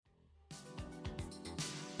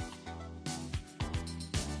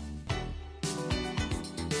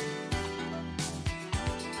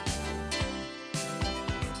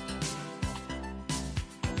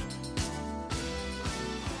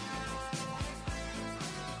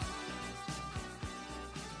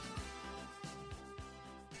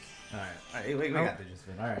We got the gist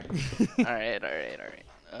of it. All right.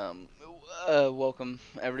 All right. Welcome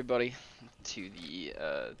everybody to the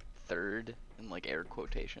third, in like air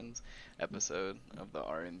quotations, episode of the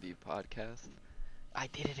R&B podcast. I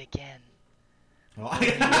did it again. Well,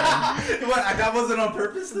 that wasn't on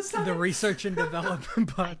purpose this time? The research and development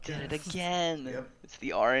podcast. I did it again. Yep. It's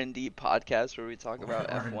the R&D podcast where we talk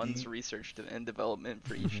about R&D. F1's research and development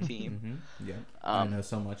for each team. Yeah. I know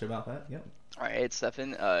so much about that. Yep. All right,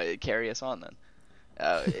 Stefan, carry us on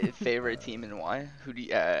then. Favorite team and why?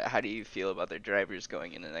 How do you feel about their drivers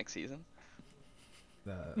going into next season?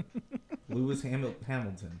 Lewis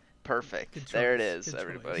Hamilton. Perfect. There it is, Good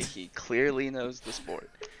everybody. choice. He clearly knows the sport.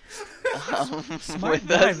 Smart With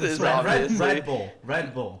guy, us this is Red obviously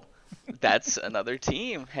Red Bull. that's another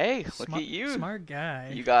team. Hey, look at you. Smart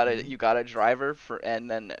guy. You got a driver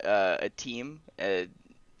and then a team.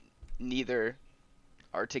 Neither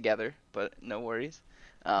are together, but no worries.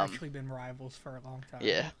 Actually been rivals for a long time.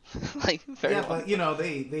 Yeah, like very Yeah, long. but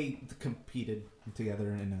they competed together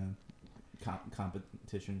in a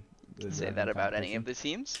competition. Say that about any of the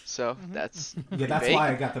teams. So that's Yeah, that's vague. why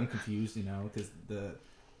I got them confused. Because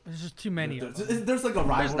There's just too many of them. there's like a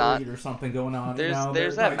rivalry or something going on.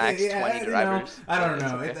 There's at max 20 drivers. I don't It's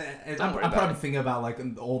know. okay. I'm worry about probably it. thinking about like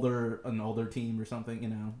an older team or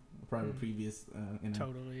something. Probably previous.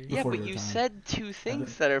 Totally. Yeah, before but your you time. said two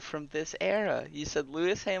things that are from this era. You said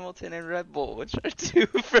Lewis Hamilton and Red Bull, which are two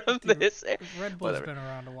from this era. Red Bull's Whatever. been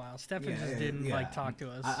around a while. Stefan just didn't like talk to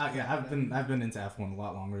us. I've been into F1 a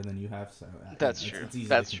lot longer than you have, so That's it's, true. It's easy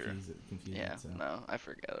That's to true. confuse Yeah, it, so. no, I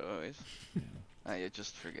forget always. I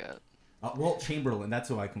just forget. Walt Chamberlain, that's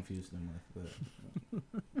who I confused him with.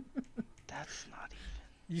 That's not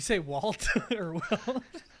You say Walt or Will?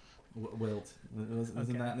 Wilt. Wasn't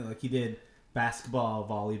Okay. that like he did basketball,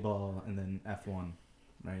 volleyball, and then F1,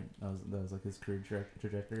 right? That was like his career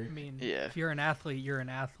trajectory. I mean, Yeah. if you're an athlete, you're an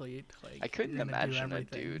athlete. Like I couldn't you're gonna do imagine a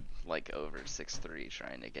everything. dude like over 6'3"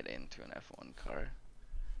 trying to get into an F1 car.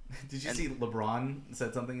 Did you see LeBron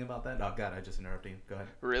said something about that? Oh God, I just interrupted you. Go ahead.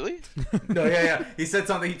 Really? No, yeah. He said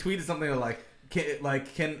something. He tweeted something like,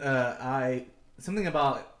 something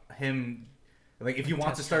about him, like if he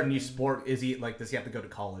wants to start a new sport, does he have to go to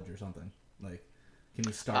college or something? Like, can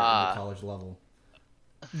he start at the college level?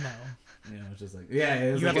 No. It's just like,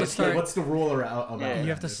 it was You like, have to start- what's the rule about Yeah. that You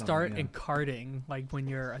have to or something, start yeah. in karting, like when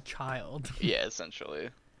you're a child. Yeah, essentially.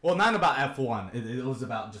 Well, not about F1. It was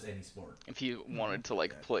about just any sport. If he wanted to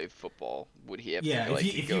like play football, would he have Yeah, to like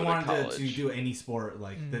if go he wanted to college? to do any sport,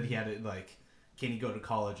 like then he had to can he go to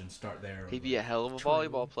college and start there? He'd be a hell of a True.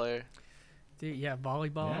 volleyball player. Dude, yeah,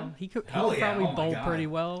 volleyball. Yeah? He could Hell yeah. probably Oh my bowl God. pretty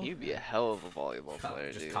well. He'd be a hell of a volleyball player,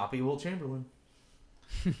 just dude. copy Wilt Chamberlain.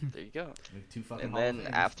 There you go. Like two fucking And Hall of then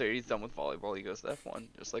Famers. after he's done with volleyball, he goes to F1,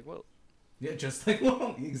 just like Will. Yeah, just like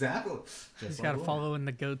Will. Exactly. He's Just got to Will. follow in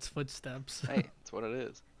the goat's footsteps. Hey, that's what it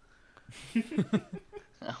is.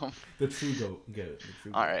 The true goat. The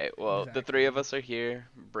true All goat. right. Well, Exactly. the three of us are here: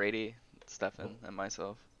 Brady, Stefan, and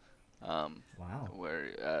myself. Wow.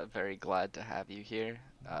 We're very glad to have you here.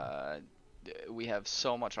 We have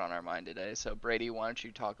so much on our mind today. So, Brady, why don't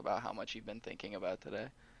you talk about how much you've been thinking about today?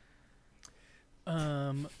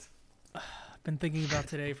 I've been thinking about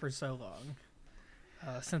today for so long.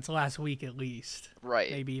 Since last week at least. Right.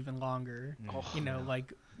 Maybe even longer. Oh, You know, yeah.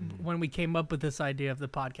 like when we came up with this idea of the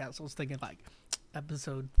podcast, I was thinking like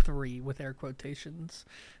episode 3 with air quotations.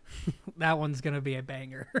 That one's going to be a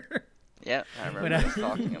banger. Yeah, I remember But, us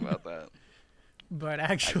talking about that. But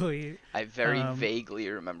actually, I very vaguely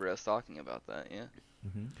remember us talking about that. Yeah.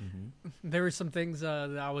 there were some things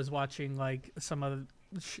that I was watching, like some of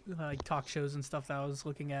like talk shows and stuff that I was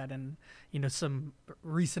looking at, and some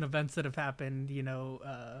recent events that have happened.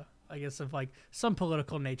 I guess of like some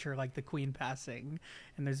political nature, like the Queen passing,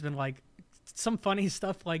 and there's been like some funny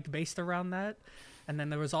stuff like based around that. And then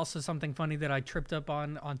there was also something funny that I tripped up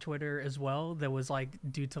on Twitter as well. That was like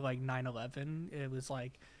due to like 9/11. It was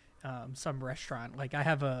like some restaurant. Like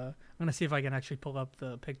I'm gonna see if I can actually pull up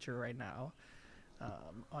the picture right now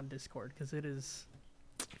on Discord, because it is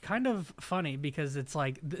kind of funny, because it's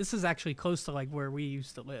like this is actually close to like where we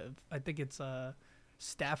used to live. I think it's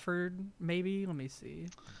Stafford, maybe. Let me see.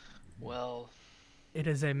 Well, It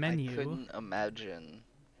is a I menu. couldn't imagine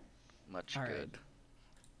much All good.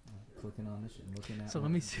 right. Clicking on this and looking at. So let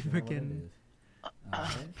me see if I can-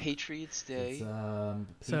 Patriots Day. So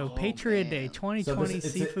Oh, Patriot man. Day 2020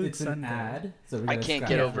 Seafood it's an Sunday. ad. So we're I gonna can't scrap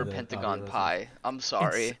get it over for the Pentagon audio Pie. I'm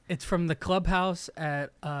sorry. It's from the clubhouse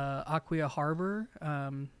at Aquia Harbor.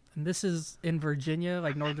 And this is in Virginia,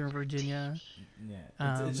 like Northern Virginia. listeners.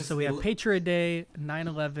 Yeah. It's just- So we have Patriot Day,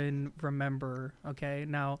 9/11, remember. Okay,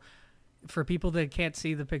 now for people that can't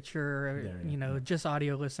see the picture, just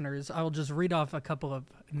audio listeners, I'll just read off a couple of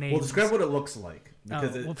names. Well, describe what it looks like.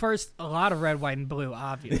 Because well, first, a lot of red, white, and blue,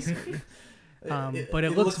 obviously. But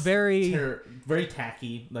it looks very very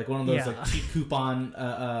tacky, like one of those like cheap coupon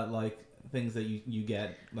like things that you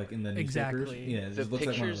get like in the newspapers. Exactly. Yeah, it the just looks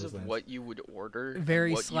pictures like one of those of things. what you would order, very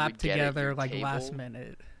and what slapped you would get at together, your like table last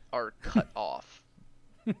minute, are cut off.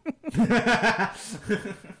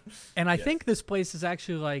 And I think this place is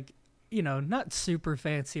actually like, not super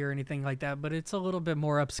fancy or anything like that, but it's a little bit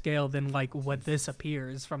more upscale than like what this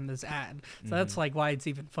appears from this ad. So that's like why it's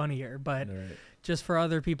even funnier. But just for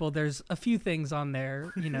other people, there's a few things on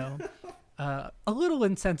there, a little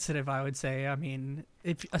insensitive, I would say. I mean,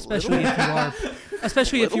 especially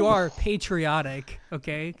if you are patriotic,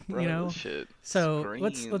 okay, Shit. So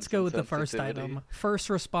let's go with the first item: first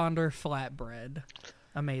responder flatbread.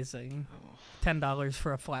 Amazing. $10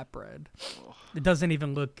 for a flatbread. It doesn't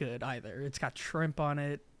even look good either. It's got shrimp on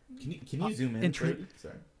it. Can you zoom in? Sorry.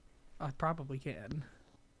 I probably can.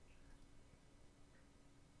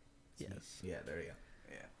 Yes. Yeah, there you go.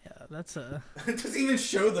 Yeah, that's a. It doesn't even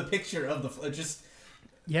show the picture of the just.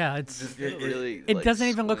 Yeah, it's. It doesn't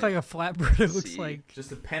even look like a flatbread. It looks like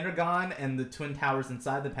just a pentagon and the twin towers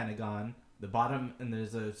inside the pentagon. The bottom, and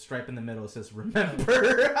there's a stripe in the middle. It says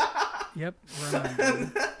 "Remember." Yep. Remember. And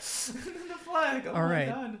the flag. Oh all my right.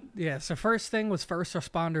 God. Yeah. So first thing was first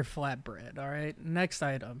responder flatbread. All right. Next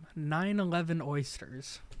item: 9/11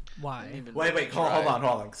 oysters. Why? Wait. Hold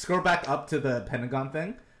on. Scroll back up to the Pentagon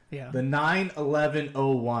thing. Yeah. The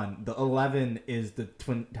 9/11/01. The 11 is the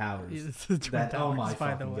Twin Towers. It's the Twin Towers, oh my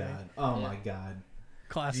by the fucking way. God. Oh my God.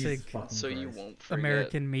 Classic So you won't forget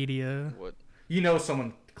American media. what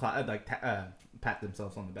Someone pat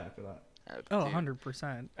themselves on the back for that. Oh,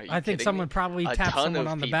 100%. Are you I think kidding someone me? probably A tapped ton someone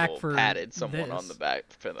of on the back people for patted someone this. on the back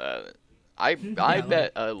for that. I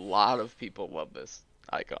bet a lot of people love this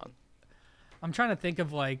icon. I'm trying to think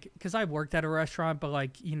of because I worked at a restaurant, but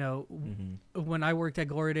when I worked at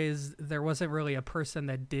Glory Days, there wasn't really a person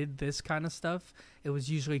that did this kind of stuff. It was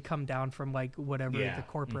usually come down from whatever the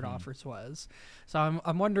corporate offers was. So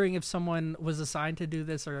I'm wondering if someone was assigned to do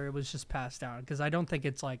this or it was just passed down, because I don't think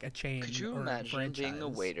it's like a chain. Could you or imagine being a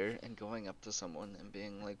franchise. waiter and going up to someone and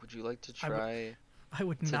being like, "Would you like to try I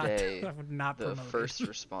would not. today I would not the promote first it.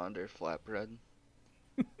 responder flatbread?"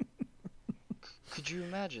 Could you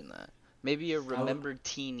imagine that? Maybe a remembered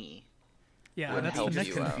teeny. Yeah, would that's help the next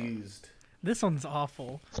you one. out. Confused. This one's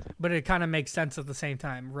awful, but it kind of makes sense at the same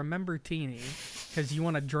time. Remember teeny, because you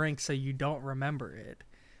want to drink so you don't remember it.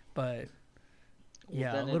 But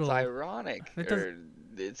yeah, then a little it's ironic. It does- Or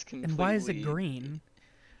it's completely. And why is it green?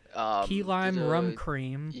 Key lime rum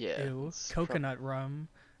cream. yeah, Ew. it's Coconut rum.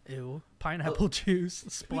 Ew. Pineapple juice.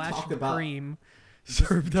 Splash talk of about- cream.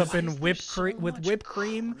 Served up in There's whipped so cream with much whipped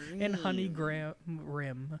cream and honey cream.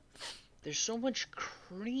 rim. There's so much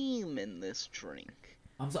cream in this drink.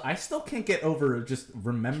 I still can't get over just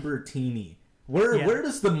remember teeny. Where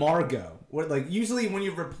does the mar go? Usually when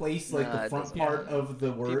you replace the It front doesn't. part of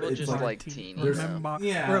the word, People it's just like like teeny. there's- Remember,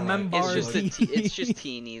 yeah, remember It's just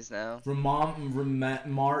teenies now. Ramar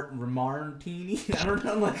teeny. I don't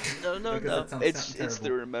know. No. that sounds It's terrible.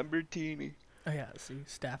 the remember teeny. Oh yeah, see,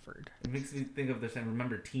 Stafford. It makes me think of the same.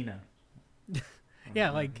 Remember Tina.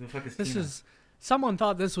 Yeah, Who the fuck is this Tina? is someone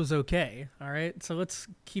thought this was okay. All right, so let's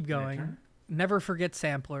keep going. turn? Never forget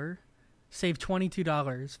sampler. Save $22,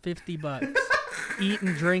 $50. Eat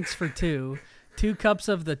and drinks for two. 2 cups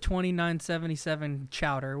of the $29.77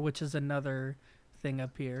 chowder, which is another thing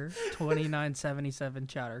up here. $29.77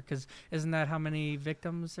 chowder, because isn't that how many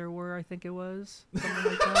victims there were? I think it was something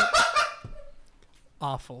like that.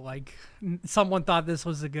 Awful. Someone thought this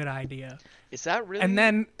was a good idea. Is that really? And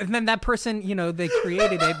then that person, they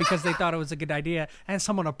created it because they thought it was a good idea, and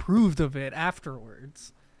someone approved of it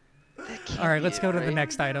afterwards. All right, let's go to the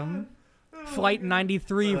next item. Flight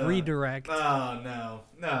 93 redirect. Oh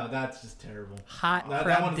no, that's just terrible. Hot That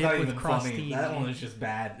crab one's dip not with even funny. crostini. That one is just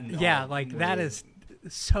bad. in Yeah, all that ways.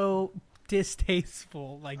 is so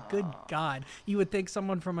distasteful. Good God. You would think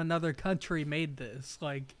someone from another country made this,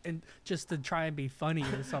 and just to try and be funny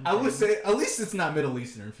or something. I would say at least it's not Middle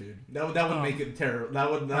Eastern food. That would make it terrible. That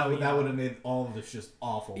would have made all of this just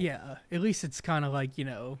awful. Yeah, at least it's kind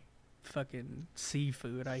of fucking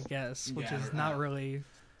seafood, I guess, which is not really.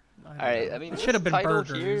 All right, I mean, it should have been title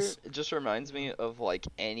burgers. here it just reminds me of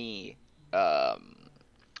any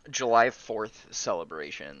July 4th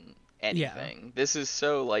celebration, anything. This is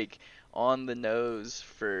so on the nose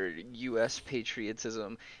for U.S.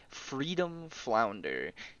 patriotism. Freedom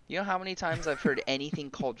flounder. You know how many times I've heard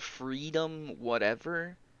anything called freedom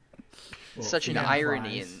whatever? Well, Such an freedom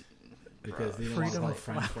irony fries. because they didn't want to call it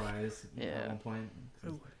French fries at one point.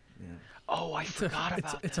 Yeah. Oh, I forgot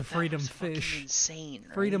about that. It's a freedom that was fish. Insane,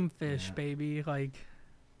 right? Freedom fish, baby. Like,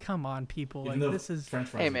 come on, people. Like, this is.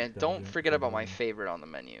 Hey man, don't forget about my favorite on the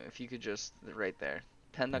menu. If you could just right there,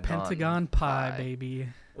 Pentagon pie, baby.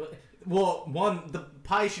 Well, the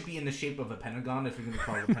pie should be in the shape of a pentagon if you're going to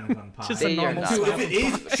call it a pentagon pie. Just a normal Two, if it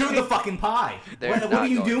is, show the fucking pie. What are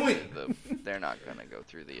you doing? They're not going to go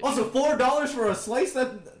through the... Also, $4 for a slice?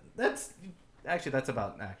 That's... Actually, that's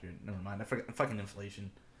about accurate. Never mind. I forgot. Fucking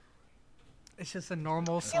inflation. It's just a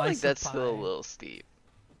normal slice I think that's of pie. still a little steep.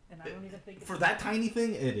 And I don't even think for that tiny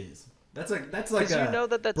thing, it is. That's like that's that's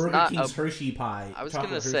Burger not King's Hershey pie. I was going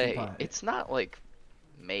to say, it's not like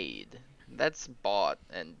made. That's bought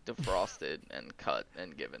and defrosted and cut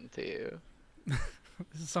and given to you.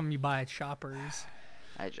 This is something you buy at Shoppers.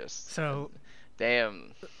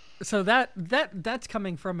 Damn. So that's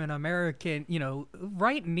coming from an American,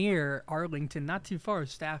 right near Arlington, not too far,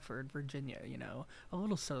 Stafford, Virginia. A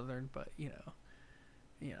little southern, but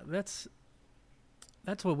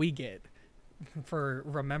that's what we get for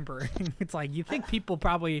remembering. It's like you think people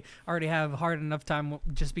probably already have a hard enough time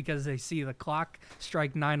just because they see the clock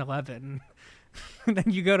strike 9/11. And then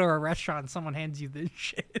you go to a restaurant and someone hands you this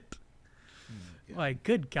shit. Like,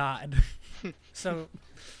 good God. So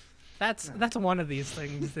that's one of these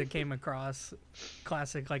things that came across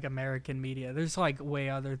classic like American media. There's like way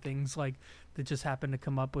other things like that just happen to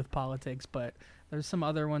come up with politics, but there's some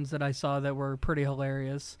other ones that I saw that were pretty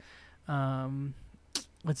hilarious.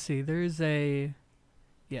 Let's see. There's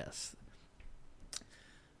yes.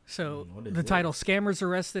 So the title, Scammers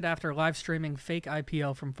Arrested After Live Streaming Fake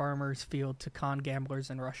IPL from Farmers Field to Con Gamblers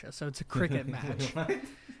in Russia. So it's a cricket match.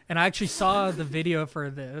 And I actually saw the video for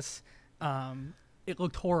this. It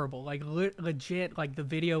looked horrible. Like legit, like the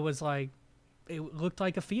video was like, it looked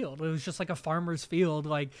like a field. It was just like a farmer's field,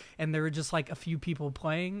 like, and there were just like a few people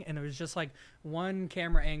playing, and there was just like one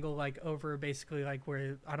camera angle, like over basically like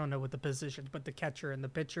where, I don't know what the position, but the catcher and the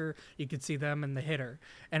pitcher, you could see them and the hitter.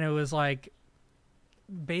 And it was like,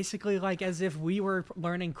 basically like as if we were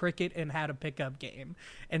learning cricket and had a pickup game,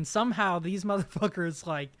 and somehow these motherfuckers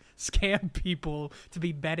like scam people to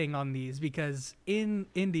be betting on these, because in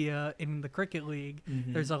India in the cricket league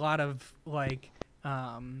there's a lot of like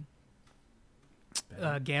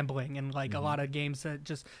gambling and like a lot of games that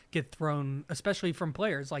just get thrown, especially from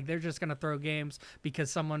players. Like they're just gonna throw games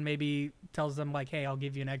because someone maybe tells them like, hey, I'll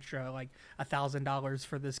give you an extra like $1,000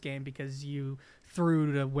 for this game because you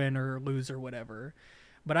threw to win or lose or whatever.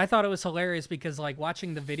 But I thought it was hilarious because, like,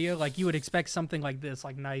 watching the video, like, you would expect something like this,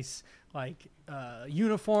 like, nice, like,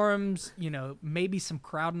 uniforms, maybe some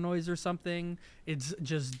crowd noise or something. It's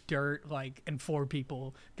just dirt, like, and four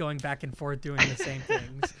people going back and forth doing the same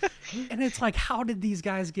things. And it's like, how did these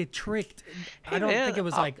guys get tricked? I don't think it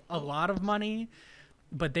was, like, a lot of money,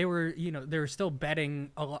 but they were, they were still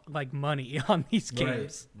betting, a lot, like, money on these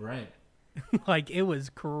games. Right. Like, it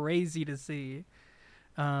was crazy to see.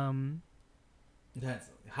 That's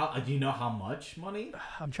how. Do you know how much money?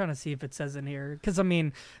 I'm trying to see if it says in here, because I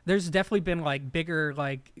mean, there's definitely been like bigger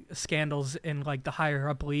like scandals in like the higher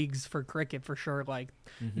up leagues for cricket for sure, like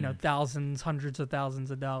thousands, hundreds of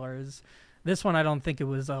thousands of dollars. This one I don't think it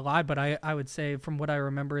was a lie, but I would say from what I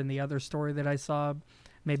remember in the other story that I saw,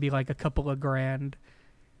 maybe like a couple of grand.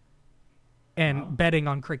 And betting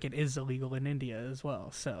on cricket is illegal in India as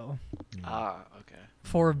well. So, okay.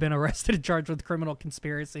 4 have been arrested and charged with criminal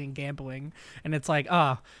conspiracy and gambling. And it's like,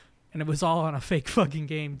 and it was all on a fake fucking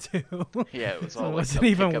game too. Yeah, it was so all it like wasn't a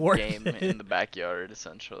even pickup worth game it. in the backyard,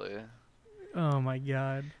 essentially. Oh my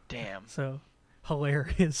god! Damn. So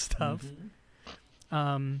hilarious stuff.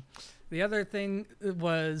 The other thing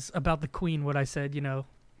was about the Queen. What I said,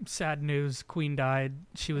 sad news. Queen died.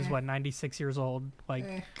 She was 96 years old.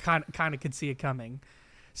 Like kind of could see it coming.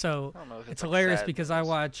 So it's hilarious because I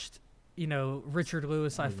watched, Richard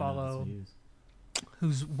Lewis. I follow,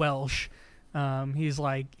 who's Welsh. He's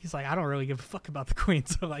like I don't really give a fuck about the Queen.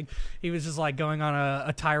 So like he was just like going on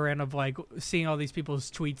a tirade of like seeing all these people's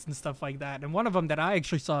tweets and stuff like that. And one of them that I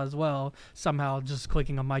actually saw as well, somehow just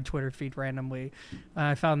clicking on my Twitter feed randomly,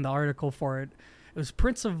 I found the article for it. It was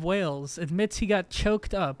Prince of Wales admits he got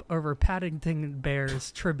choked up over Paddington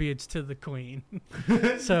Bear's tributes to the Queen.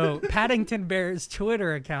 So Paddington Bear's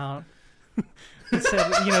Twitter account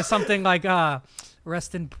said, something like,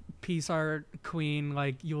 rest in peace, our Queen.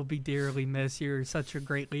 Like, you will be dearly missed. You're such a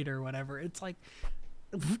great leader or whatever. It's like,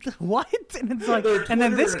 what? And it's like, and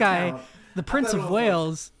then this guy, the Prince of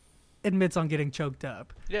Wales, admits on getting choked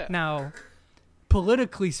up. Yeah. Now,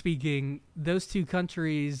 politically speaking, those two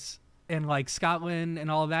countries and like Scotland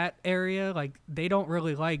and all that area, like they don't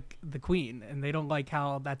really like the Queen, and they don't like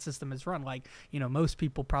how that system is run. Like, most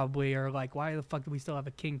people probably are like, why the fuck do we still have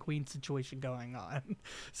a king queen situation going on?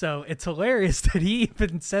 So it's hilarious that he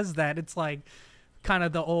even says that. It's like kind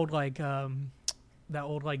of the old like that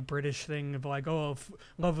old like British thing of like, oh,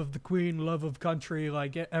 love of the Queen, love of country,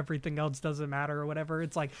 like everything else doesn't matter or whatever.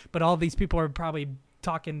 It's like, but all these people are probably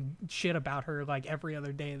talking shit about her like every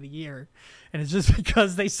other day of the year, and it's just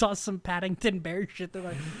because they saw some Paddington Bear shit. They're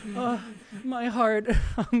like, oh, my heart,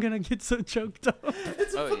 I'm gonna get so choked up.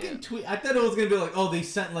 It's a fucking tweet. I thought it was gonna be like, oh, they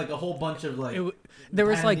sent like a whole bunch of like there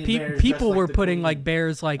was like people were putting like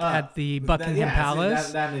bears like at the Buckingham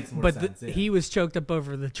Palace, that makes more but sense. He was choked up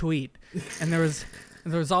over the tweet. And there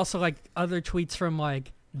was also like other tweets from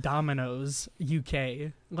like Domino's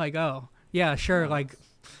UK, like, oh yeah, sure, like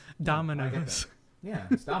Domino's. Yeah,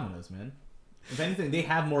 it's Domino's, man. If anything, they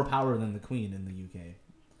have more power than the Queen in the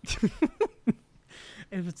UK.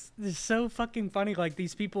 It's so fucking funny, like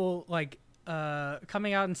these people like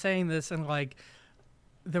coming out and saying this, and like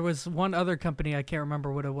there was one other company, I can't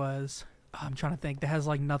remember what it was. Oh, I'm trying to think. That has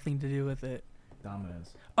like nothing to do with it.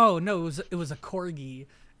 Domino's. Oh no, it was a corgi.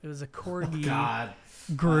 It was a corgi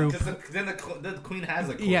group. Because then the Queen has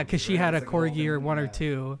a corgi. Yeah, because she had a corgi or one or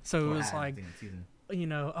two. two. So it was like,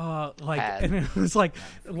 and it was like,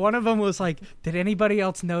 one of them was like, did anybody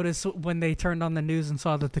else notice when they turned on the news and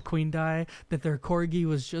saw that the Queen died, that their corgi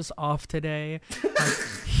was just off today?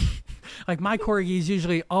 Like my corgi is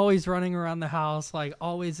usually always running around the house, like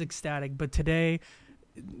always ecstatic, but today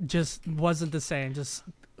just wasn't the same. Just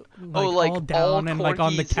all down and like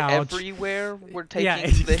on the couch. Everywhere we're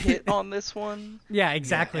taking the hit on this one. Yeah,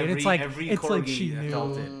 exactly. Yeah, and it's like she knew.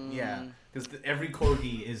 Felt it. Yeah, because every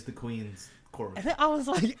corgi is the Queen's corgi. And I was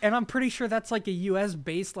like, and I'm pretty sure that's like a U.S.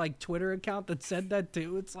 based like Twitter account that said that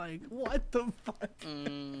too. It's like, what the fuck?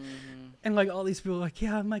 And like all these people are like,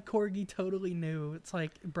 yeah, my corgi totally knew. It's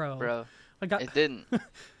like, bro, like it didn't.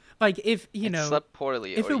 Like if it slept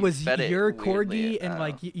poorly, if or it was your corgi weirdly, and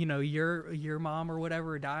like your mom or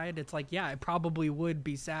whatever died, it's like, yeah, it probably would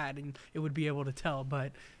be sad and it would be able to tell.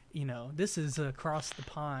 But this is across the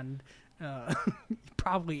pond,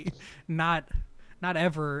 probably not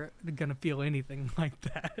ever gonna feel anything like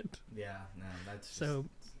that. Yeah, no, that's just... So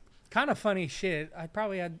kind of funny shit. I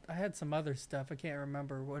had some other stuff. I can't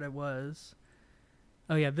remember what it was.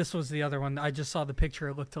 Oh yeah, this was the other one. I just saw the picture.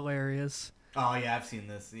 It looked hilarious. Oh yeah, I've seen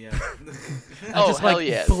this. Yeah. Hell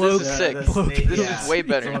yeah! This is sick. This is way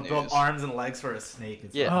better news. Arms and legs for a snake.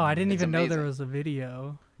 Yeah. Oh, I didn't even know there was a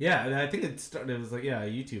video. Yeah, I think it started. It was like a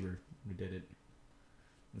YouTuber who did it.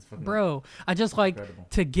 Bro, I just incredible.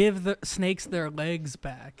 To give the snakes their legs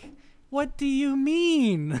back. What do you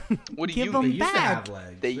mean? What do give you them back?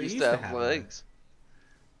 They used to have legs.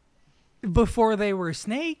 Before they were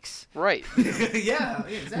snakes? Right. Yeah,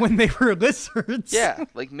 exactly. When they were lizards. Yeah,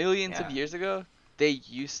 like millions of years ago, they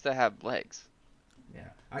used to have legs. Yeah.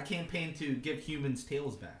 I campaign to give humans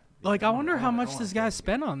tails back. Like, I wonder how much this guy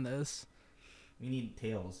spent on this. We need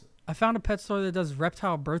tails. I found a pet store that does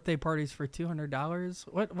reptile birthday parties for $200.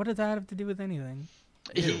 What does that have to do with anything?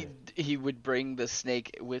 He would bring the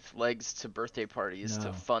snake with legs to birthday parties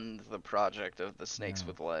to fund the project of the snakes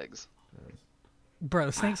with legs. Bro,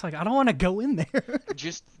 the snake's like, I don't want to go in there.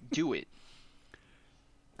 Just do it.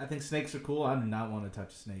 I think snakes are cool. I do not want to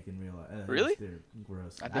touch a snake in real life. Really? They're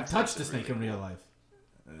gross. I've touched a snake in real life.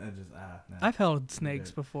 No. I've held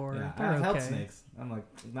snakes before. Yeah, They're I've held snakes. I'm like,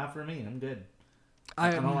 not for me. I'm good.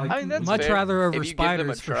 I that's much fair. rather over if you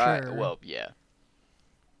spiders give them a try, for sure. Well, yeah.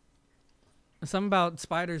 Something about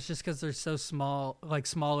spiders, just because they're so small, like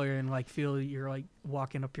smaller, and like feel you're like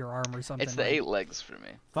walking up your arm or something. It's the 8 legs for me.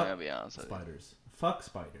 I'm gonna be honest with spiders. Fuck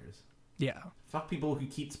spiders. Yeah. Fuck people who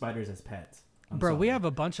keep spiders as pets. Bro, we have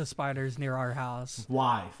a bunch of spiders near our house.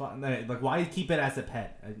 Why? Like, why keep it as a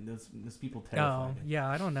pet? Those people terrify me. Yeah,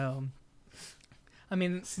 I don't know. I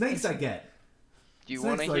mean, snakes I get. Do you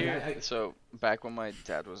want to hear? So back when my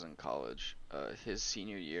dad was in college, his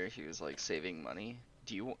senior year, he was like saving money.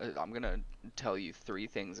 I'm gonna tell you 3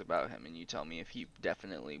 things about him, and you tell me if he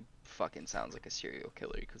definitely fucking sounds like a serial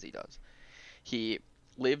killer, because he does. He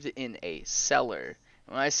lived in a cellar.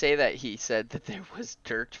 When I say that, he said that there was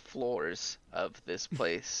dirt floors of this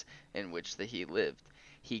place in which he lived.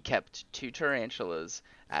 He kept 2 tarantulas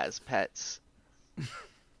as pets.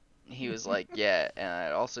 He was like, yeah, and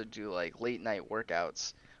I'd also do like late night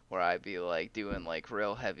workouts where I'd be like doing like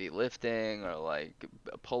real heavy lifting or like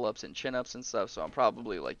pull-ups and chin-ups and stuff. So I'm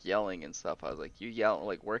probably like yelling and stuff. I was like, you yell,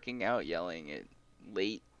 like working out, yelling at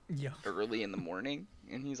late early in the morning?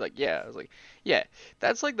 And he's like, yeah. I was like, yeah,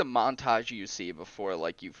 that's like the montage you see before,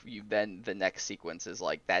 like, you then the next sequence is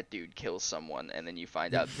like that dude kills someone and then you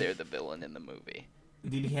find out they're the villain in the movie.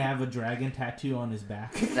 Did he have a dragon tattoo on his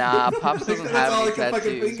back? Nah, Pops doesn't have any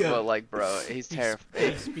tattoos, think of. but like, bro, he's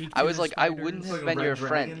terrifying. I was like, I wouldn't have been your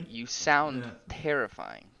friend. You sound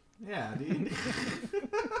terrifying. Yeah, dude.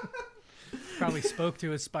 Probably spoke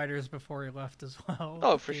to his spiders before he left as well.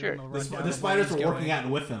 Oh, for sure. The spiders were working out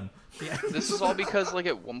with him. Yeah. This is all because, like,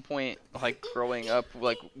 at one point, like, growing up,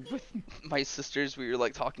 like, with my sisters, we were,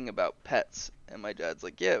 like, talking about pets. And my dad's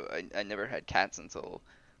like, yeah, I never had cats until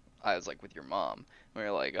I was, like, with your mom. And we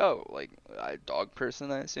were like, oh, like, a dog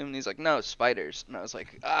person, I assume? And he's like, no, spiders. And I was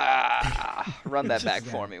like, run that back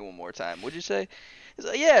for me one more time. What'd you say? He's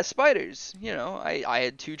like, yeah, spiders. You know, I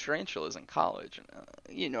had 2 tarantulas in college.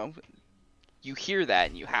 And, you know, you hear that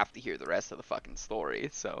and you have to hear the rest of the fucking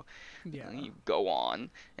story. So you go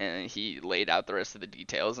on, and he laid out the rest of the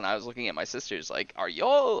details, and I was looking at my sisters like, are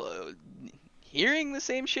y'all hearing the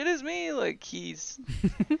same shit as me? Like, he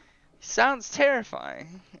sounds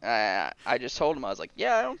terrifying. I just told him, I was like,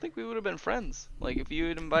 yeah, I don't think we would have been friends. Like, if you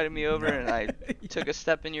had invited me over and I took a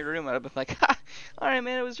step in your room, I'd have been like, ha, all right,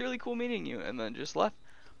 man, it was really cool meeting you, and then just left.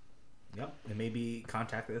 Yep, and maybe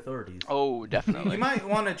contact the authorities. Oh, definitely. You might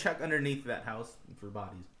want to check underneath that house for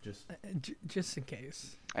bodies, just in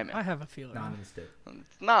case. I have a feeling. Not in the stick.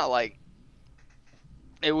 It's not like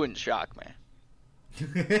it wouldn't shock me.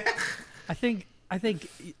 I think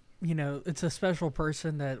you know, it's a special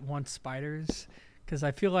person that wants spiders, because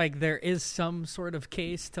I feel like there is some sort of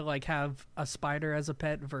case to like have a spider as a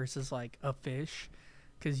pet versus like a fish,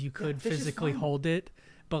 because you could physically hold it,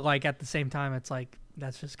 but like at the same time, it's like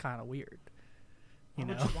that's just kind of weird. You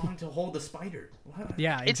know, you want to hold a spider? What?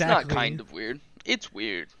 Yeah, exactly. It's not kind of weird. It's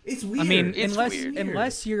weird. It's weird. I mean, It's weird.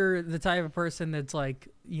 unless you're the type of person that's like,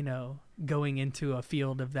 you know, going into a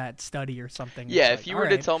field of that study or something. Yeah, if like, you were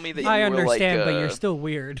to tell me that you I were understand, like but you're still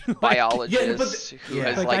weird. biologist who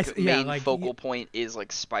has Like, main focal point is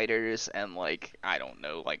like spiders and like I don't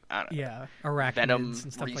know arachnids venom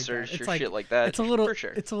and stuff research like that. or shit like that. It's a little for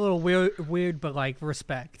sure. It's a little weird, but like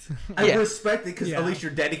respect. I respect it because at least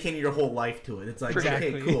you're dedicating your whole life to it. It's like,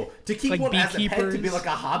 exactly. okay, cool. To keep like one as a pet to be beekeepers. like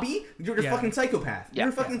a hobby, you're a fucking psychopath. You're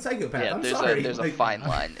a fucking psychopath. Yeah, I'm there's sorry. there's a fine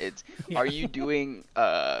line. It's are you doing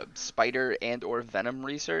spider and or venom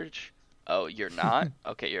research? Oh, you're not?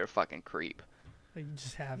 Okay, you're a fucking creep. You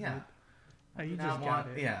just have it. You Now just got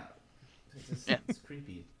it. Yeah. It's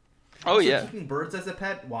creepy. Oh, yeah. Keeping birds as a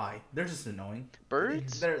pet? Why? They're just annoying.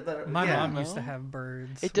 Birds? My mom used to have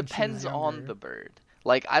birds. It depends on the bird.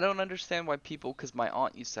 Like, I don't understand why people, because my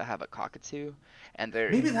aunt used to have a cockatoo, and they're...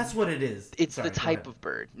 Maybe that's what it is. It's the type of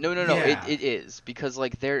bird. No, Yeah. it is, because,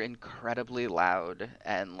 like, they're incredibly loud,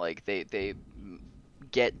 and, like, they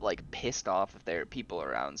get, like, pissed off if there are people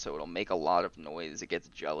around, so it'll make a lot of noise. It gets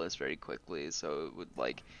jealous very quickly, so it would,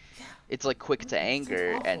 like... It's, like, quick to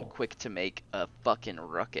anger and quick to make a fucking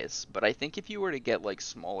ruckus. But I think if you were to get, like,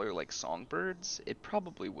 smaller, like, songbirds, it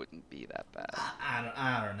probably wouldn't be that bad.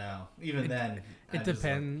 I don't know. Even then... It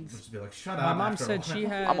depends. Just be like, shut up. My mom said she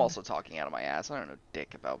had... I'm also talking out of my ass. I don't know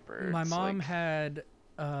dick about birds. My mom had...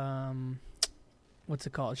 what's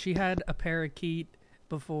it called? She had a parakeet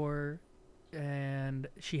before, and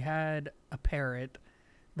she had a parrot.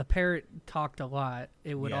 The parrot talked a lot.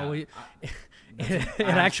 It would always...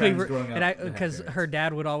 because her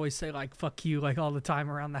dad would always say like "fuck you" like all the time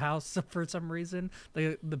around the house for some reason.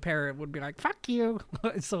 The parrot would be like "fuck you,"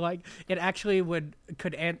 so like it actually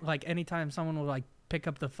like anytime someone would like pick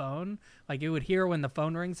up the phone, like it would hear when the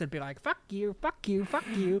phone rings, it'd be like "fuck you, fuck you, fuck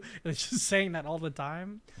you." It was just saying that all the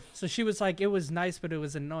time. So she was like, it was nice, but it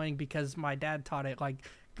was annoying because my dad taught it like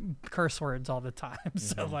curse words all the time.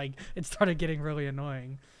 So like it started getting really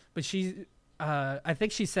annoying. But she, I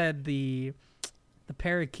think she said the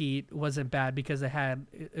parakeet wasn't bad because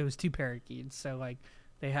it was 2 parakeets, so like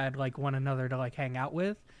they had like one another to like hang out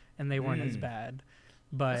with, and they weren't as bad.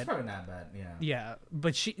 But that's probably not bad. Yeah,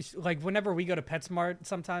 but she like whenever we go to PetSmart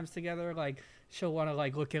sometimes together, like she'll want to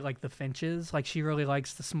like look at like the finches. Like she really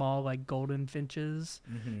likes the small like golden finches.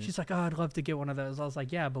 She's like, oh, I'd love to get one of those. I was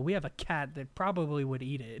like, yeah, but we have a cat that probably would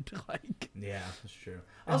eat it. Like, yeah, that's true.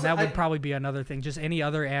 And also, that would probably be another thing. Just any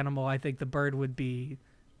other animal, I think the bird would be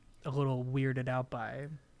a little weirded out by.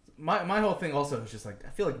 My whole thing also is just like I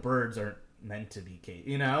feel like birds aren't meant to be caged.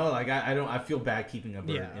 You know, like I feel bad keeping a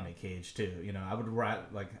bird in a cage too. You know, I would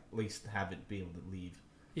like at least have it be able to leave.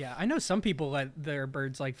 Yeah, I know some people let their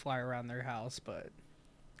birds like fly around their house, but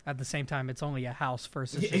at the same time, it's only a house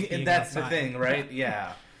versus. And that's outside. The thing, right?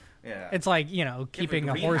 Yeah. It's like keeping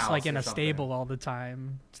a horse like in a stable all the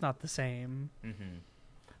time. It's not the same.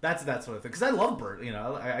 That's what I think. Because I love bird. You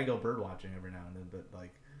know, I go bird watching every now and then, but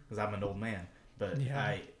like, because I'm an old man. But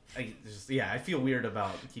I feel weird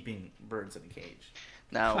about keeping birds in a cage.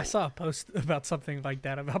 Now, I saw a post about something like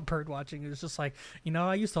that about bird watching. It was just like,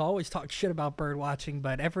 I used to always talk shit about bird watching,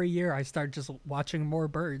 but every year I start just watching more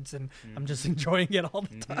birds, and I'm just enjoying it all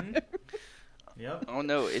the time. Yep. Oh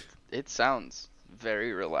no, it sounds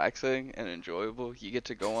very relaxing and enjoyable. You get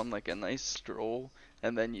to go on like a nice stroll,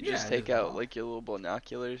 and then you just take out like your little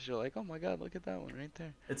binoculars. You're like, oh my god, look at that one right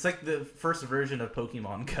there. It's like the first version of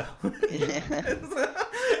Pokemon Go.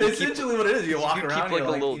 It's essentially what it is. You walk around, keep,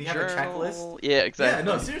 like, you have a checklist. Yeah, exactly.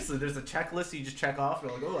 Yeah, no, seriously, there's a checklist you just check off.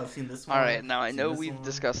 You're like, oh, I've seen this one. All right, now I know we've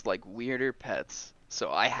discussed like weirder pets, so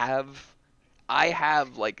I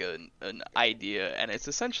have like an idea, and it's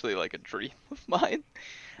essentially like a dream of mine.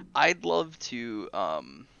 I'd love to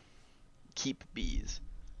keep bees.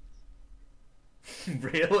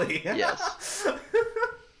 Really? Yes.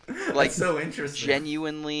 Like, that's so interesting.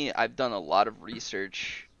 Genuinely, I've done a lot of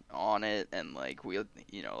research on it, and like we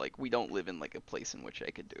don't live in like a place in which I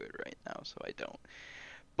could do it right now, so I don't.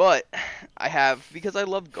 But I have, because I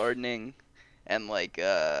love gardening, and like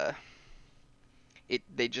they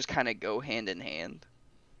just kind of go hand in hand.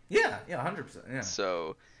 Yeah, 100%. Yeah.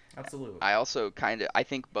 So absolutely. I also I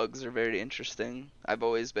think bugs are very interesting. I've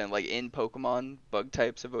always been like in Pokemon, bug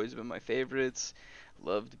types have always been my favorites.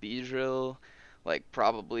 Loved Beedrill. Like,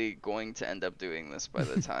 probably going to end up doing this by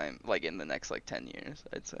the time, like, in the next, like, 10 years,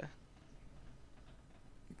 I'd say.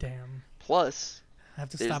 Damn. Plus, I have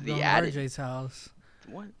to there's stop the going to added... RJ's house.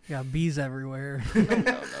 What? Got bees everywhere.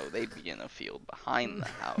 No, they'd be in a field behind the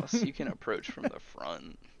house. You can approach from the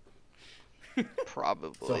front.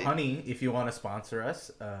 Probably. So, Honey, if you want to sponsor us,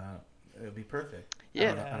 it would be perfect.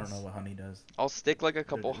 Yeah. I don't know what Honey does. I'll stick, like, a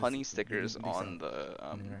couple Honey stickers on the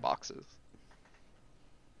boxes.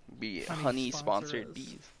 Be honey sponsored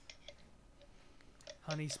bees.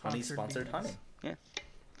 Honey sponsored honey. Yeah.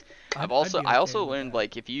 I also learned,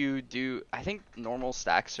 like, if you do, I think normal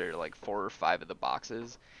stacks are like 4 or 5 of the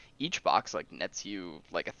boxes. Each box like nets you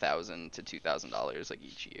like $1,000 to $2,000 like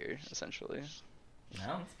each year, essentially.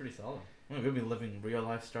 Wow, that's pretty solid. We'll be living real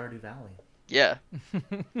life Stardew Valley. Yeah.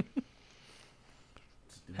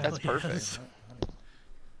 That's perfect.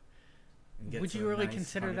 Yes. Would you really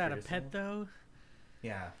consider that a pet, though?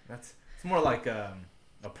 Yeah, it's more like a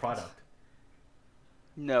product.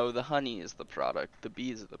 No, the honey is the product. The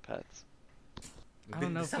bees are the pets. I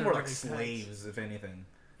don't know if sound they're more like really slaves, pets. if anything.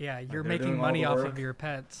 Yeah, you're like making money off of your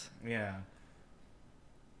pets. Yeah.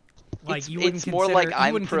 Like, it's more like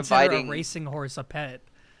I'm providing a racing horse a pet,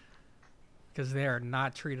 because they are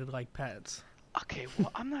not treated like pets. Okay,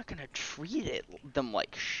 well, I'm not gonna treat them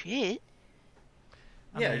like shit.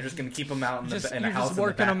 Yeah, you're just gonna keep them out in a house. You're just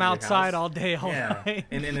working them outside all day, all night.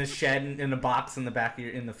 And in a shed, in a box in the back of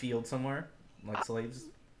in the field somewhere, like slaves.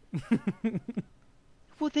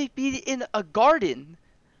 Well, they'd be in a garden,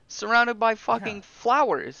 surrounded by fucking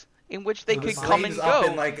flowers, in which they could come and go.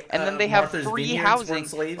 And then they have free housing.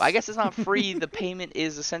 I guess it's not free. The payment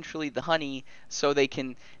is essentially the honey, so they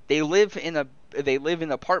live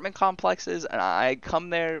in apartment complexes, and I come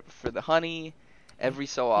there for the honey every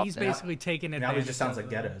so often. He's basically taking advantage. Now he just sounds like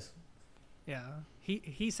ghettos. Yeah,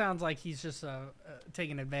 he sounds like he's just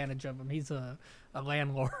taking advantage of him. He's a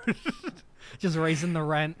landlord, just raising the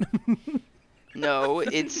rent. No,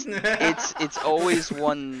 it's always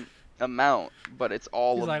one amount, but it's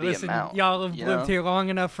all He's of like, the listen, amount. y'all have lived here long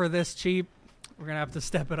enough for this cheap. We're gonna have to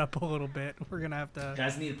step it up a little bit. We're gonna have to. You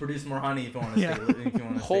guys need to produce more honey if you want to stay. If you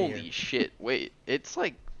want to Holy shit! Wait, it's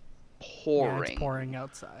like pouring. Yeah, it's pouring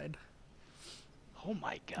outside. Oh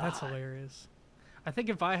my god. That's hilarious. I think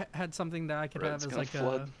if I had something that I could have as like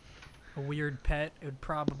a weird pet, it would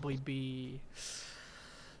probably be.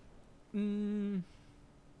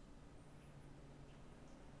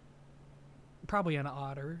 Probably an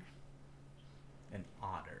otter. An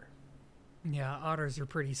otter. Yeah, otters are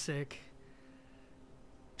pretty sick.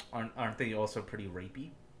 Aren't they also pretty rapey?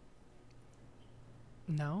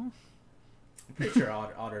 No. I'm pretty sure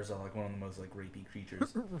otters are like one of the most like rapey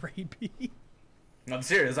creatures. Rapey. No, I'm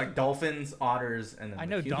serious. Like dolphins, otters, and then I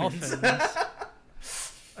know humans. dolphins.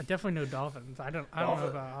 I definitely know dolphins. I don't know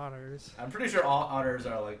about otters. I'm pretty sure all otters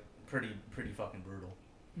are like pretty fucking brutal.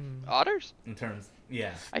 Otters? In terms,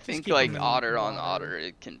 yeah. I think like otter on otter,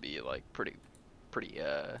 it can be like pretty.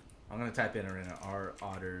 I'm gonna type in right now. Are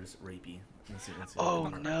otters rapey? Let's see oh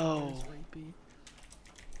no!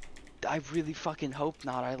 I really fucking hope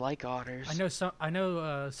not. I like otters. I know some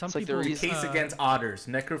it's people. Like the case against otters: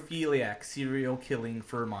 necrophiliac, serial killing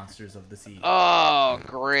fur monsters of the sea. Oh,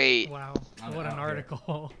 great! Wow, what an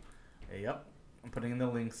article! Hey, yep, I'm putting in the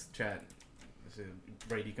links, chat. So,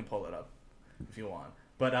 Brady, you can pull it up if you want.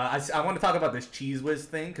 But I want to talk about this Cheese Whiz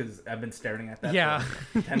thing because I've been staring at that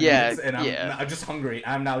for 10 minutes, and I'm just hungry.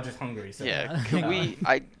 I'm now just hungry. So. Yeah,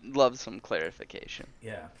 I'd love some clarification.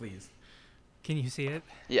 Yeah, please. Can you see it?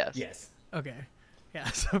 Yes. Yes. Okay. Yeah,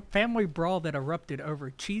 so family brawl that erupted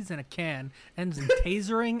over cheese in a can ends in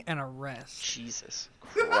tasering and arrest. Jesus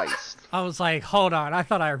Christ. I was like, hold on. I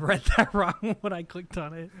thought I read that wrong when I clicked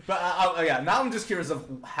on it. But now I'm just curious of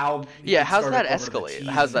how... Yeah, how's that escalate?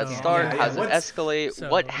 How's that start? How's it escalate? So,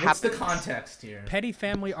 what happens? What's the context here? Petty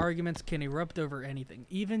family arguments can erupt over anything,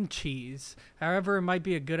 even cheese. However, it might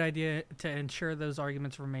be a good idea to ensure those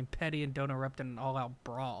arguments remain petty and don't erupt in an all-out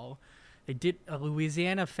brawl. A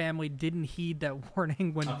Louisiana family didn't heed that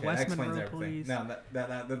warning when West Monroe police. No,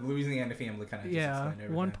 that the Louisiana family kind of explained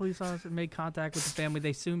everything. One police officer made contact with the family.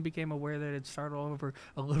 They soon became aware that it started over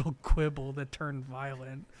a little quibble that turned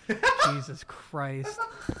violent. Jesus Christ.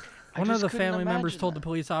 One of the family members told the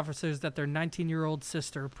police officers that their 19-year-old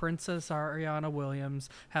sister, Princess Ariana Williams,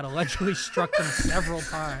 had allegedly struck them several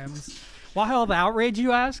times. Why all the outrage,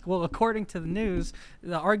 you ask? Well, according to the news,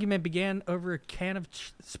 the argument began over a can of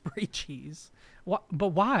spray cheese.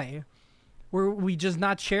 But why? Were we just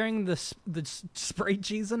not sharing the spray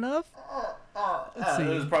cheese enough? Let's see.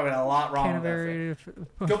 There's probably a lot wrong with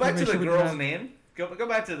that. Go back to the girl's name. Go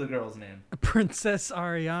back to the girl's name. Princess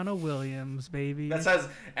Ariana Williams, baby. That says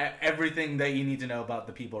everything that you need to know about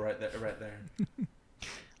the people right there.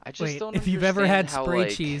 I just don't if you've ever had how, spray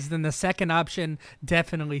cheese, then the second option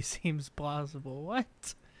definitely seems plausible.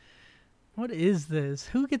 What is this?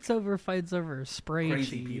 Who fights over spray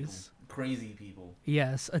cheese? Crazy people.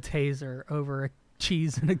 Yes, a taser over a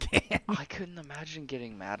cheese in a can. I couldn't imagine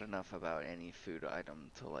getting mad enough about any food item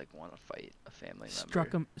to want to fight a family member.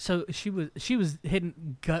 Struck him. So she was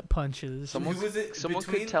hitting gut punches. Someone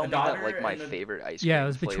could tell me that my favorite ice cream. Yeah, it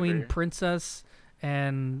was between flavor. Princess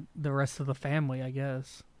and the rest of the family, I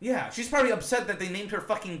guess. Yeah, she's probably upset that they named her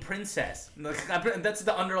fucking Princess. That's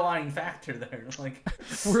the underlying factor there.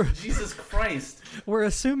 Jesus Christ. We're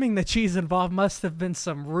assuming the cheese involved must have been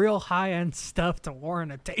some real high-end stuff to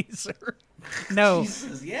warrant a taser. No,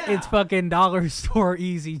 Jesus, yeah. It's fucking dollar store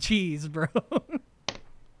easy cheese, bro.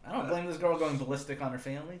 I don't blame this girl going ballistic on her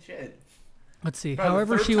family. Shit. Let's see. Probably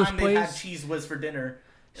However, the she third was time they had placed. Cheese Whiz for dinner.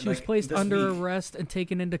 She was placed under arrest and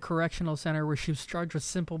taken into correctional center where she was charged with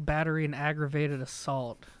simple battery and aggravated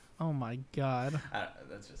assault. Oh my god.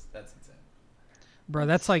 That's insane. Bro,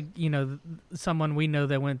 that's like, someone we know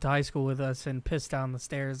that went to high school with us and pissed down the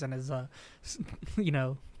stairs and is a,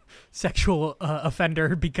 sexual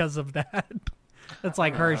offender because of that. That's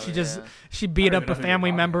like her. She beat up a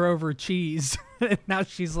family member over cheese. And now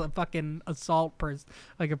she's a fucking assault person,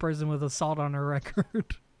 like a person with assault on her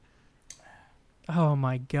record. Oh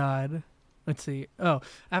my god. Let's see. Oh,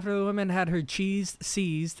 after the woman had her cheese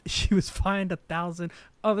seized, she was fined $1,000.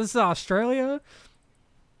 Oh, this is Australia?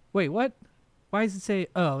 Wait, what? Why does it say?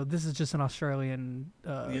 Oh, this is just an Australian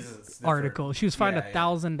article. She was fined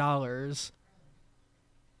 $1,000.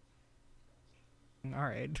 All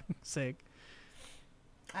right, sick.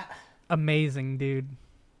 Amazing, dude.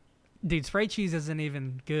 Dude, spray cheese isn't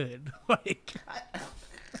even good.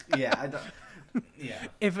 Yeah, I don't. Yeah.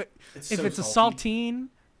 If it's a saltine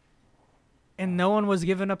and no one was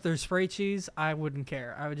giving up their spray cheese, I wouldn't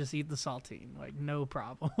care. I would just eat the saltine, no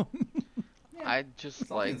problem. Yeah, I just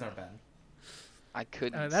saltines aren't bad. I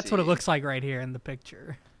couldn't. That's what it looks like right here in the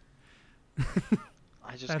picture.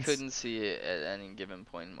 I just couldn't see it at any given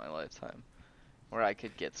point in my lifetime where I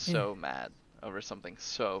could get so mad over something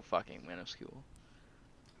so fucking minuscule.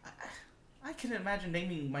 I can imagine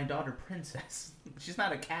naming my daughter Princess. She's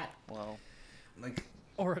not a cat. Well.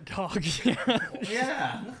 Or a dog.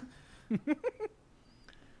 Yeah.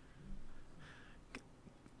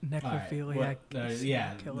 Necrophiliac.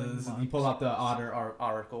 You pull out the otter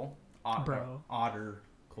article. Bro.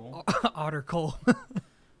 Ottercle. Ottercle.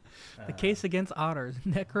 The case against otters.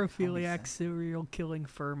 Necrophiliac serial killing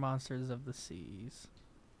fur monsters of the seas.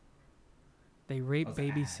 They rape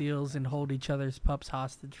baby seals and hold each other's pups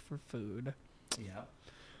hostage for food. Yeah.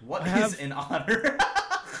 What is an otter?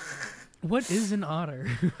 What is an otter?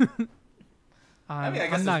 I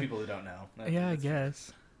guess there's people who don't know. I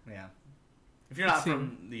guess. Yeah. If you're not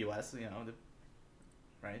from the U.S.,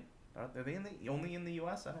 right? Are they only in the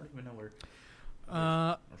U.S.? I don't even know where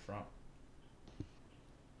they're from.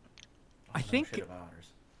 I think. Shit about otters.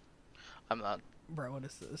 I'm not. Bro, what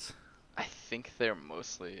is this? I think they're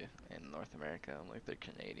mostly in North America, they're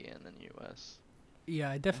Canadian and U.S.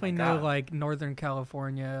 Yeah, I definitely know Northern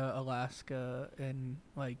California, Alaska, and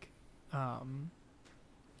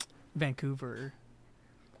Vancouver.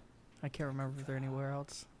 I can't remember if they're anywhere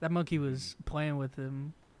else. That monkey was playing with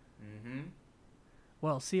him. Mm-hmm.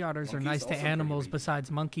 Well, sea otters are Monkeys nice to also animals pretty besides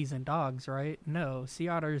monkeys and dogs, right? No, sea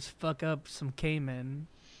otters fuck up some caiman.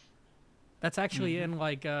 That's actually in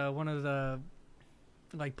like one of the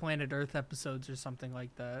like Planet Earth episodes or something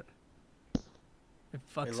like that. It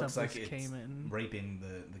fucks up like this it's caiman. raping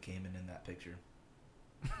the caiman in that picture.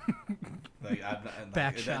 Like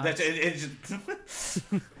Back shots.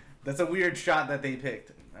 That's a weird shot that they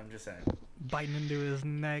picked. I'm just saying. Biting into his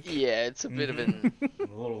neck. Yeah, it's a bit of an A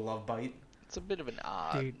little love bite. it's a bit of an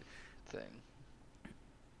odd thing.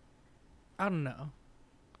 I don't know.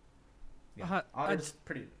 Yeah. Otters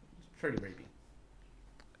pretty rapey.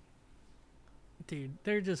 Dude,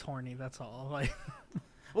 they're just horny. That's all. Like,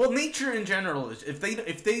 well, nature in general is if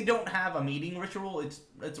they don't have a mating ritual, it's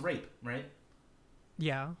rape, right?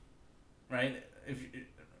 yeah. Right.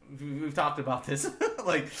 If we've talked about this,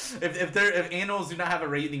 like if animals do not have a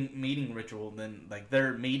mating ritual, then like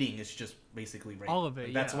their mating is just basically rape. All of it.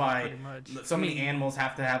 Like, that's why so many animals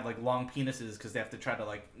have to have like long penises because they have to try to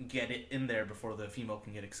like get it in there before the female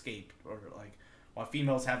can get escaped, or like while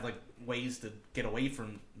females have like ways to get away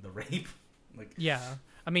from the rape. Like yeah.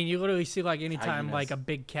 I mean, you literally see like anytime hyenas. like a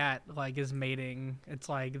big cat like is mating, it's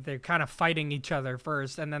like they're kind of fighting each other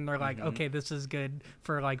first, and then they're like, okay, this is good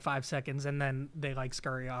for like 5 seconds, and then they like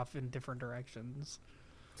scurry off in different directions.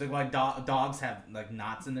 It's like why dogs have like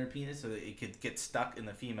knots in their penis so that it could get stuck in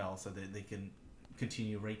the female so that they can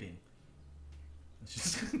continue raping. It's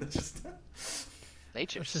just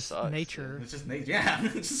Nature It's just sucks, nature. dude. It's just nature. Yeah,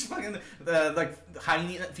 it's just fucking like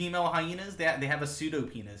female hyenas. They have a pseudo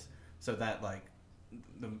penis so that like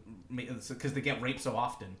because they get raped so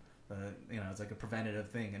often. It's like a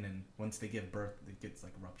preventative thing, and then once they give birth, it gets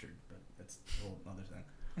like ruptured. But that's a whole other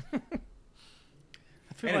thing.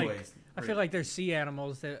 I feel like there's sea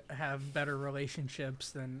animals that have better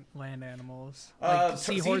relationships than land animals.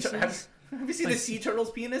 Seahorses. Have you seen the sea turtle's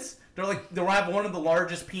penis? They'll have one of the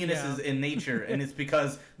largest penises in nature, and it's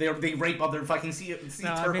because they rape other fucking sea turtles.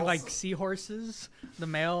 I mean, like seahorses, the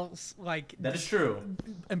males that is true.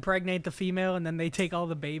 Impregnate the female, and then they take all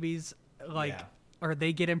the babies, or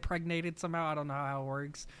they get impregnated somehow. I don't know how it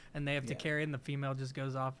works, and they have to carry it, and the female just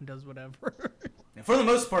goes off and does whatever. For the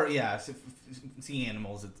most part, yeah. Sea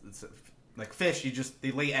animals, it's like fish.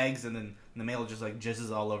 They lay eggs, and then the male just like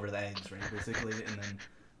jizzes all over the eggs, right? Basically, and then.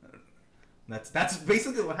 That's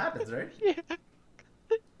basically what happens, right? Yeah.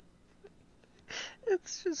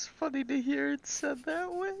 It's just funny to hear it said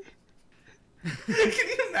that way. Can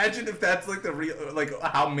you imagine if that's like the real, like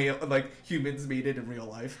how humans made it in real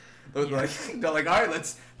life? They're like, all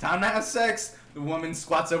right, time to have sex. The woman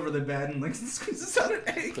squats over the bed and like squeezes out an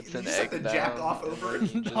egg. Puts and an you egg just have to down, jack off over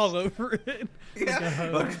it. All over it. Yeah.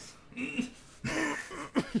 Look.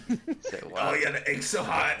 Say, wow. Oh yeah, the egg's so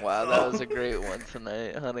hot. Wow, that was a great one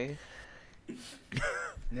tonight, honey.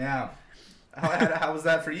 Yeah. How was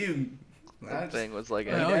that for you? That thing was like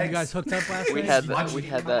you guys hooked up last night? We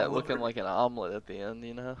had that looking like an omelet at the end,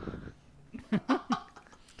 you know?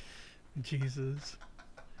 Jesus.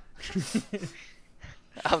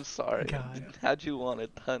 I'm sorry. God. How'd you want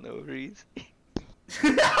it done over easy?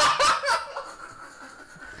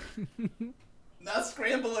 Not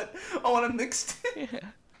scramble it. I want it mixed. Yeah.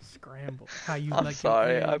 Scramble. How you I'm like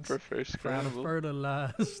sorry, your I eggs? prefer scramble.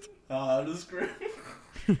 Fertilized. Oh, the scramble.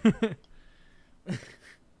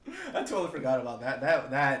 I totally forgot about that.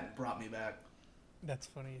 That brought me back. That's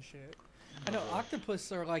funny as shit. I know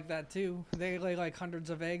octopus are like that too. They lay like hundreds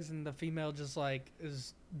of eggs, and the female just like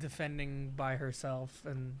is defending by herself,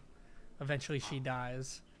 and eventually she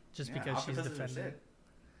dies just because she's defending.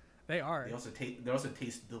 They are. They also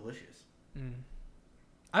taste delicious. Mm.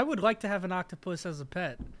 I would like to have an octopus as a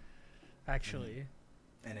pet, actually.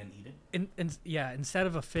 And then eat it? Instead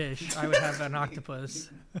of a fish, I would have an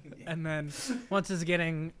octopus. And then once it's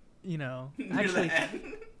getting, actually,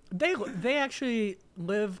 they actually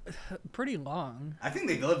live pretty long. I think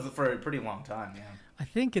they live for a pretty long time, yeah. I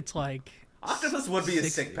think it's like octopus would be 60. A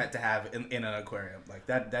sick pet to have in an aquarium. Like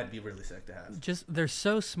that'd be really sick to have. Just they're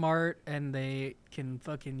so smart, and they can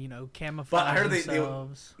fucking camouflage but I heard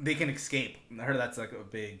themselves. they can escape. I heard that's like a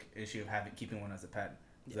big issue of keeping one as a pet.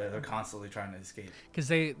 Yeah. They're constantly trying to escape because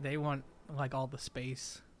they want like all the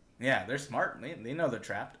space. Yeah, they're smart. They know they're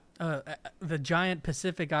trapped. The giant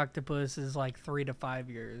Pacific octopus is like 3 to 5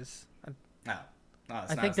 years.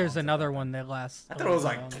 I think there's another one that lasts. I thought it was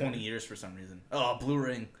like 20 years for some reason. Oh, blue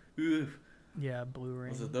ring. Ooh. Yeah, blue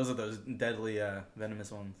ring. Those are those deadly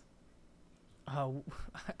venomous ones.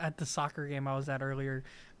 At the soccer game I was at earlier,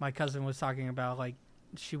 my cousin was talking about like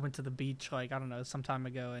she went to the beach like I don't know some time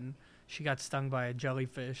ago, and she got stung by a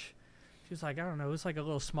jellyfish. He was like, I don't know, it was like a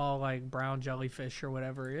little small, like, brown jellyfish or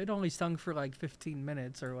whatever. It only stung for like 15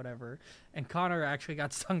 minutes or whatever. And Connor actually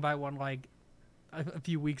got stung by one like a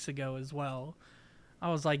few weeks ago as well.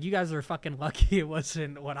 I was like, you guys are fucking lucky it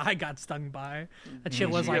wasn't what I got stung by. That shit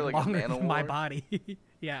was like longer than my body.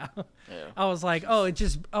 Yeah. I was like, it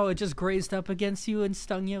just grazed up against you and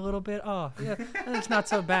stung you a little bit. Oh, yeah, that's not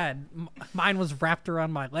so bad. Mine was wrapped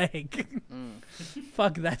around my leg.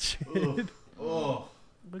 Fuck that shit. Oh.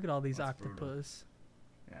 Look at all these That's octopus.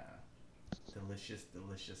 Brutal. Yeah.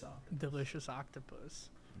 Delicious octopus. Delicious octopus.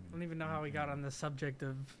 I don't even know how we got on the subject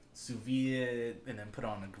of sous vide and then put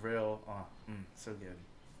on a grill. Oh, so good.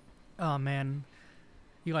 Oh man,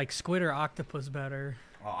 you like squid or octopus better?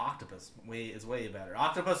 Oh, octopus is way better.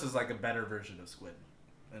 Octopus is like a better version of squid,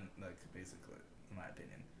 and like basically, in my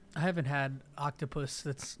opinion. I haven't had octopus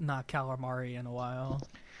that's not calamari in a while.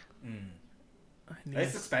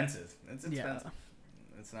 It's expensive. It's expensive. Yeah.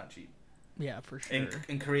 It's not cheap. Yeah, for sure.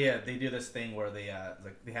 In Korea, they do this thing where they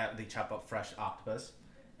they chop up fresh octopus.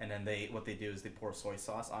 And then what they do is they pour soy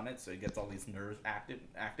sauce on it, so it gets all these nerves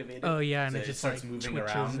activated. Oh yeah, and so it just starts like moving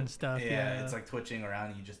twitches around and stuff. Yeah, it's like twitching around.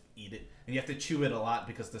 And you just eat it, and you have to chew it a lot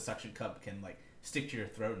because the suction cup can like stick to your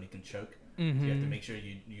throat and you can choke. Mm-hmm. So you have to make sure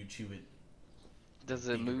you chew it. Does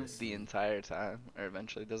it move the entire time, or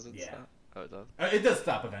eventually does it stop? Oh, it does. It does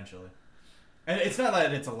stop eventually. And it's not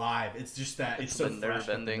that it's alive; it's just that it's so the fresh.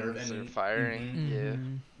 nerve endings are firing.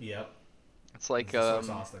 Mm-hmm. Yeah. Yep. It's like soy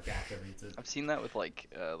sauce that activates it. I've seen that with like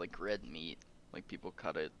red meat. Like people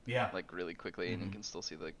cut it like really quickly, and you can still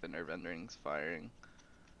see like the nerve endings firing.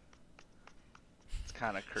 It's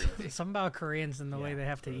kind of crazy. Something about Koreans and the way they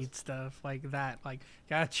have to eat stuff like that. Like, you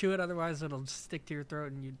gotta chew it, otherwise it'll stick to your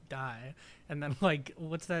throat and you die. And then like,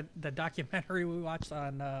 what's the documentary we watched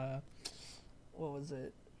on? What was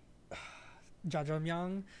it?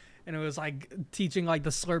 Jajangmyeon. And it was like teaching like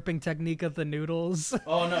the slurping technique of the noodles.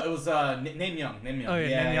 Oh no, it was Naengmyeon. Oh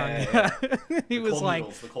yeah, Naengmyeon. He was like,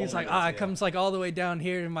 noodles, it comes like all the way down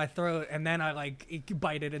here in my throat, and then I like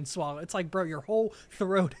bite it and swallow. It's like, bro, your whole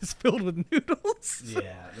throat is filled with noodles.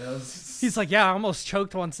 Yeah, that was... He's like, yeah, I almost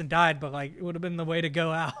choked once and died, but like it would have been the way to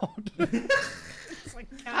go out. It's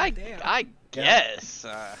like, God damn. I guess.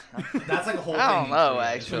 That's like a whole thing. I don't know,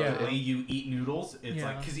 actually. The way you eat noodles, it's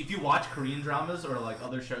like, because if you watch Korean dramas or like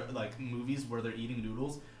other like movies where they're eating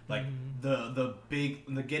noodles, like the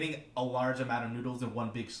getting a large amount of noodles in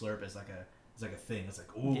one big slurp is like a thing. It's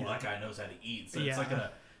like, ooh, that guy knows how to eat. So it's like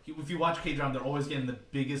if you watch K-drama, they're always getting the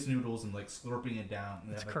biggest noodles and like slurping it down.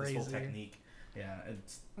 And they have like crazy. this whole technique. Yeah,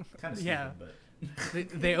 it's kind of stupid,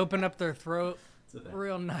 but they open up their throat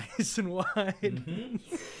real nice and wide.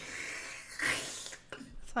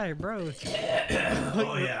 Sorry, bro.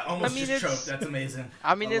 Oh yeah, almost just choked. That's amazing.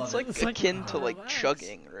 I mean, it's like It's akin like, to like relax.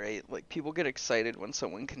 chugging, right? Like people get excited when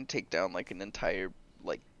someone can take down like an entire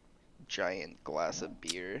like giant glass of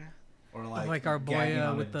beer. Or like our boy gagging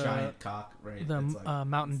on with a the giant cock, right? the It's like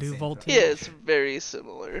Mountain Dew same voltage. Yeah, it's very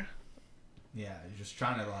similar. Yeah, you're just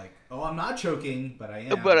trying to like, I'm not choking, but I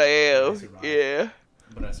am. But I am. survived. Yeah.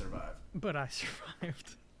 But I survived. But I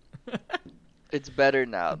survived. It's better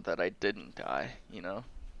now that I didn't die, you know?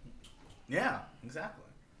 Yeah, exactly.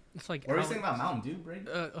 It's like, What were you saying about Mountain Dew, Brady?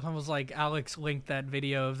 I was like, Alex linked that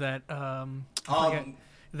video of that I forget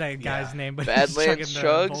that guy's name, but he's Badlands chugging the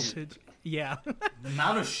Chugs? voltage. Yeah. The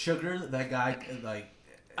amount of sugar that guy like.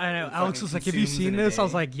 I know. Alex fucking was like, "Have you consumes seen in a this?" I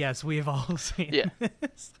was day. like, "Yes, we have all seen Yeah.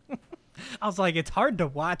 this." I was like, "It's hard to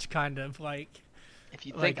watch, kind of like." If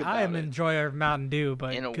you Like, think about I am it, an enjoyer of Mountain Dew,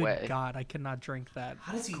 but in a good way. God, I cannot drink that.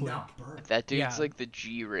 How does he quick. not burn? that dude's Yeah. like the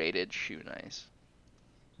G-rated shoe nice.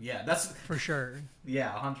 Yeah, that's For sure.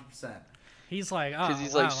 100%. He's like, oh, 'Cause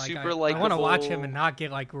he's, wow, like, super I want to watch him likable. and not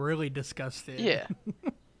get like really disgusted. Yeah.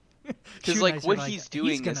 Because Shoe like nice, what you're he's like,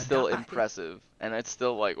 doing gonna is still die. impressive, and it's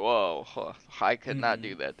still like, whoa, I could not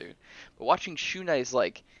do that, dude. But watching Shoe Nice,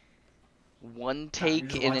 like one take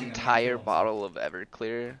just an watching him entire kill bottle of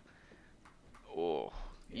Everclear,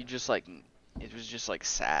 you just like, it was just like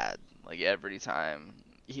sad. Like every time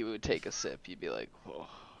he would take a sip, you'd be like, whoa,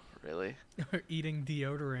 really? Or eating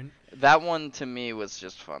deodorant. That one to me was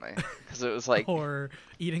just funny because it was like Or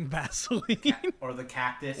eating Vaseline. Or the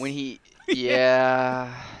cactus. when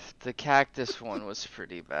yeah, the cactus one was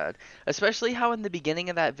pretty bad. Especially how in the beginning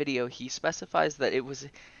of that video he specifies that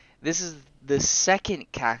this is the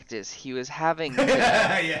second cactus he was having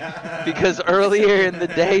today. Yeah. Because earlier in the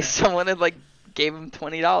day someone had like gave him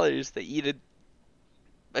 $20 to eat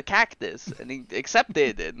a cactus and he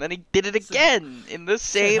accepted it, and then he did it again in the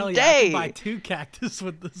same Hell yeah, I day. can buy 2 cactus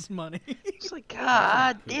with this money. It's like,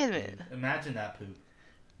 God damn it. Imagine that poop.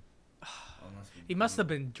 He must have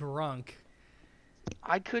been drunk.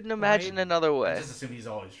 I couldn't imagine another I way. just assume he's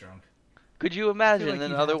always drunk. Could you imagine like you'd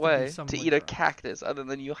another have to be way to somewhat eat a drunk. cactus other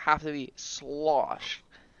than you have to be sloshed?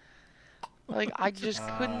 Like, I just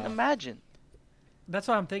couldn't imagine. That's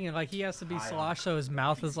what I'm thinking. Like, he has to be High on sloshed so his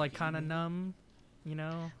mouth is like kind of numb. You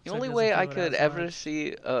know. The so it only doesn't way I feel it could as ever much.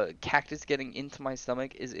 see a cactus getting into my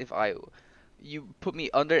stomach is if you put me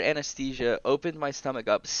under anesthesia, opened my stomach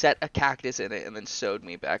up, set a cactus in it, and then sewed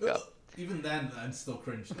me back up. Even then, I'm still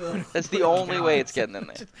cringe. That's the only way it's getting in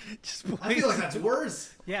there. Just I feel like that's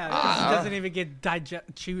worse. Yeah, because he doesn't even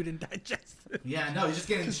get chewed and digested. Yeah, no, he's just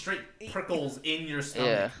getting straight prickles in your stomach.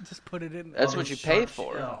 Yeah, Just put it in. that's Oh, what you sharp pay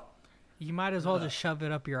for. shell. You might as well just shove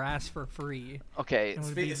it up your ass for free. Okay, It would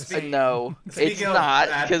Speak- be the speak- same. no, Speaking it's of not,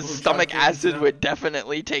 bad because food stomach truck things, acid though. would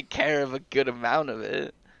definitely take care of a good amount of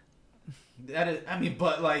it. That is, I mean,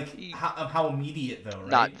 but like, how immediate though, right?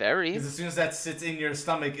 Not very. Because as soon as that sits in your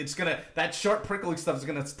stomach, it's gonna that sharp prickling stuff is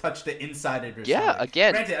gonna touch the inside of your Yeah, stomach.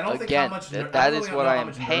 again, Granted, I don't think again, how much that is what I am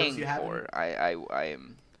nerves paying you have in- for. I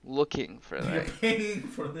am looking for You're that. paying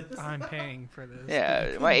for this. I'm paying for this.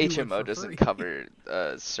 Yeah, You my couldn't do it HMO for doesn't free. cover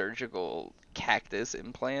surgical cactus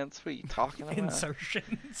implants. What are you talking about?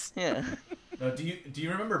 Insertions. Yeah. No, do you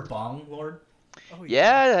remember Bong Lord? Oh,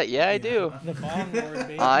 Yeah, I Yeah. do. The Bong Lord,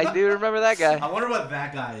 baby. I do remember that I guy. wonder what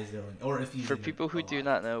that guy is doing, or if he's For even people who do alive.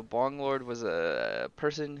 not know, Bong Lord was a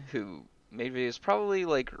person who made videos probably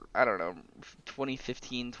like, I don't know,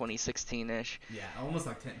 2015, 2016-ish. Yeah, almost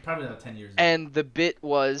like probably about 10 years. And the bit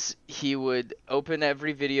was he would open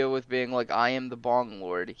every video with being like, I am the Bong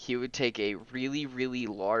Lord. He would take a really, really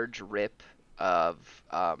large rip of,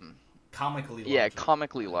 comically. yeah, large.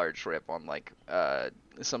 comically large rip on like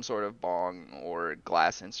some sort of bong or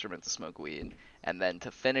glass instrument to smoke weed. And then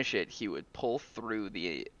to finish it, he would pull through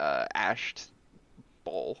the ashed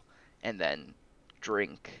bowl and then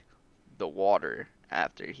drink the water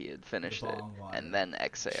after he had finished it, bong water. and then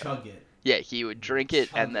exhale. Chug it. Yeah, he would drink it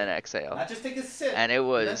Chug and then it. exhale. Not just take a sip. And it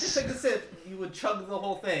Not just was take a sip. You would chug the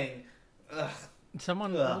whole thing. Ugh.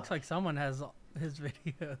 Someone Ugh. looks like someone has his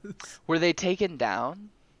videos. were they taken down?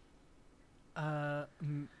 I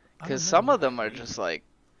don't Because know. some of them are just like,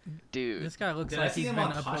 dude. This guy looks Did like I see he's him been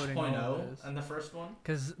on uploading all of Tosh.0 this. on the first one?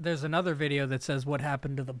 Because there's another video that says what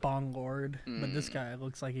happened to the Bong Lord, but this Mm. guy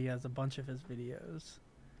looks like he has a bunch of his videos.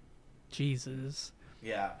 Jesus.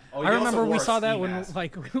 Yeah. Oh, I he also remember we wore a saw that ski when mask.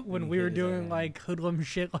 like when he we were did his doing own. like hoodlum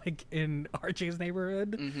shit like in RJ's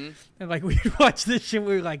neighborhood, Mm-hmm. and like we'd watch this shit,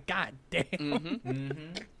 we were like, God damn, Mm-hmm.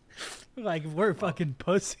 Mm-hmm. like we're fucking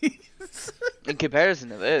pussies. In comparison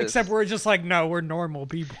to this. Except we're just like, no, we're normal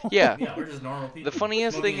people. Yeah. Yeah, we're just normal people. The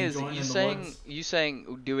funniest Smoking thing and is jointing you in the saying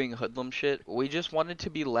woods. doing hoodlum shit. We just wanted to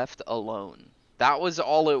be left alone. That was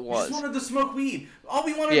all it We was. just wanted to smoke weed. All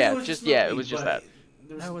we wanted to Yeah, do was just- smoke yeah, it weed, was just but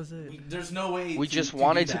that. That was it. There's no way. We to, just to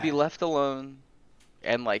wanted do to be that. left alone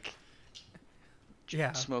and like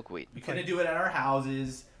Yeah. smoke weed. We couldn't do it at our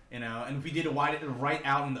houses, you know. And if we did it right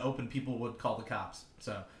out in the open, people would call the cops.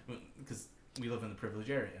 So because we live in the privileged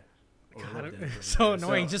area. Or God, lived in the privileged so area.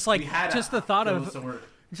 annoying. So Just like we had just to the thought go of somewhere-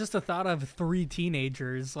 just the thought of 3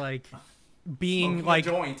 teenagers like being smoking a like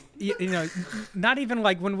joint. you know, not even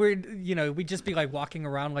like when we're, you know, we'd just be like walking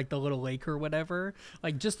around like the little lake or whatever.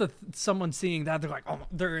 Like just someone seeing that, they're like, oh,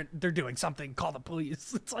 they're doing something. Call the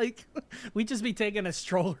police. It's like we'd just be taking a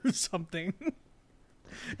stroll or something,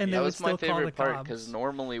 and they That would was my still call the favorite part because cops.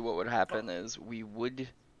 normally what would happen is we would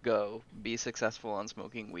go be successful on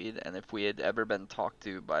smoking weed, and if we had ever been talked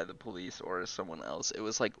to by the police or someone else, it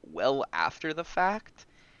was like well after the fact,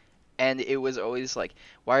 and it was always like,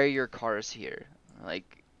 why are your cars here?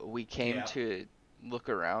 Like, we came Yeah. to look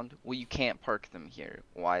around. Well, you can't park them here.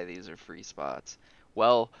 Why? These are free spots.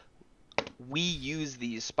 Well, we use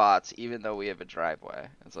these spots even though we have a driveway.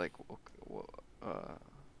 It's like,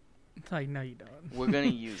 It's like, no, you don't. we're gonna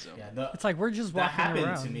use them. Yeah, It's like we're just that walking happened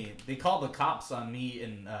around. to me. They called the cops on me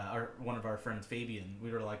and one of our friends, Fabian.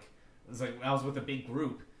 We were like, it was like I was with a big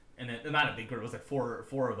group, and not a big group. It was like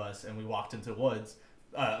four of us, and we walked into the woods.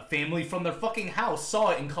 Family from their fucking house saw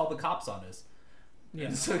it and called the cops on us. Yeah.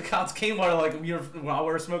 And so the cops came while we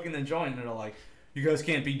were smoking the joint, and they're like, "You guys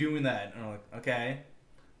can't be doing that." And we're like, "Okay."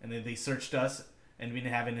 And then they searched us, and we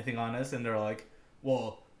didn't have anything on us, and they're like,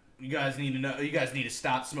 "Well, you guys need to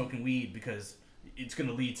stop smoking weed because it's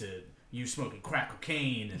gonna lead to you smoking crack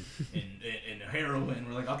cocaine and heroin."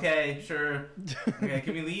 We're like, "Okay, sure. Okay,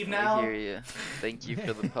 can we leave now?" I hear you. Thank you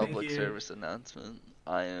for the public you. service announcement.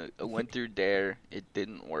 I went through DARE. It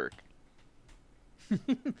didn't work.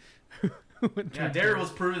 Yeah, Dare was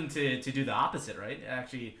proven to do the opposite, right? It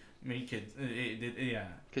actually made kids. Yeah.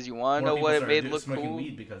 Because you want to More know people what it started made look smoking cool?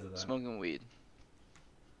 weed because of that. Smoking weed.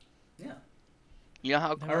 Yeah. You know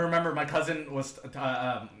how? I remember my cousin was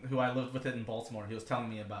who I lived with in Baltimore. He was telling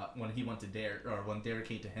me about when he went to Dare, or when Dare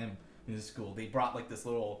came to him in his school. They brought like this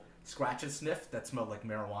little scratch and sniff that smelled like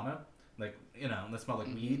marijuana, like that smelled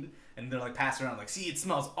like weed, and they're like passing around like, see, it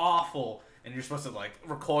smells awful, and you're supposed to like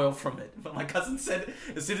recoil from it. But my cousin said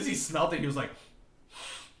as soon as he smelled it, he was like,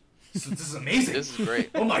 this is amazing. This is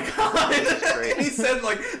great. Oh my god! This is great. He said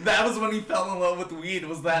like that was when he fell in love with weed.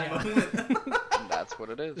 Was that moment? That's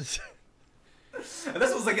what it is. And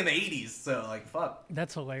this was like in the 80s, so like fuck.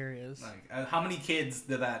 That's hilarious. Like, how many kids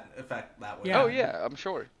did that affect that way? Yeah. Oh yeah, I'm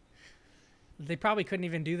sure. They probably couldn't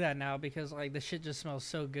even do that now because like the shit just smells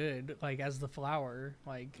so good, like as the flower,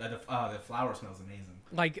 like The flower smells amazing.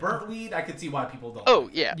 like Burnt weed, I could see why people don't. Oh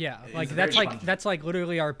like. yeah. yeah, It's like very pungent. that's like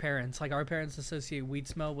literally our parents. Like our parents associate weed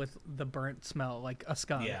smell with the burnt smell, like a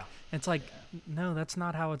skunk. Yeah. It's like no, that's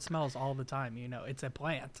not how it smells all the time. It's a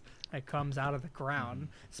plant that comes out of the ground.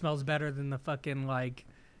 Smells better than the fucking like,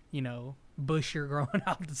 bush you're growing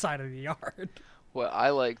out the side of the yard. What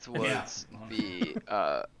I liked was Yeah.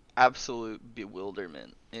 the absolute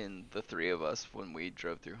bewilderment in the three of us when we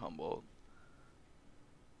drove through Humboldt.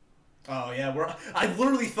 Oh yeah, I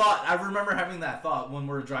remember having that thought when we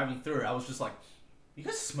were driving through. I was just like, "You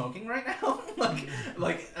guys smoking right now?"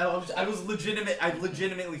 I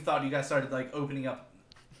legitimately thought you guys started like opening up,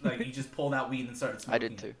 like you just pulled out weed and started smoking. I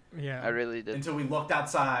did too. Yeah, I really did. Until we looked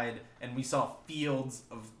outside and we saw fields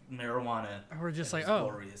of marijuana. We're just like, It was oh,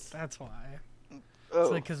 glorious. that's why. Oh.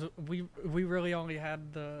 It's like because we really only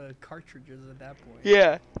had the cartridges at that point.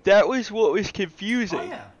 Yeah, that was what was confusing. Oh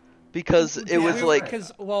yeah. Because it was we were like,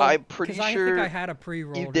 right. I'm pretty I sure think I had a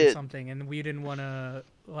pre-rolled or did. something, and we didn't want to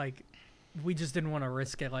we just didn't want to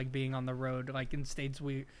risk it, like being on the road, like in states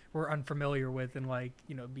we were unfamiliar with, and like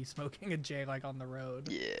be smoking a J like on the road.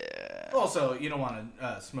 yeah. Also, you don't want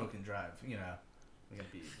to smoke and drive. We gotta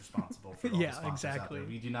be responsible for all Yeah, the sponsors out exactly. there.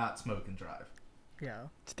 We do not smoke and drive Yeah,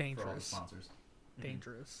 it's for all the dangerous. sponsors.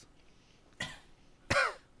 Dangerous.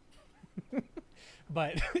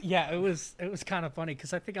 But yeah, it was kind of funny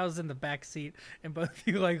because I think I was in the back seat and both of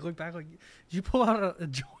you like looked back like, did you pull out a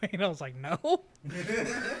joint? I was like, no.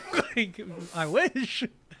 Like, I wish.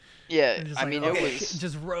 Yeah, And just I like, mean, okay, it was...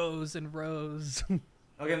 just rows and rows.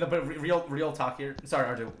 Okay, no, but real talk here. Sorry,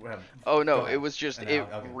 RJ. Oh, Go no, ahead. it was just... And It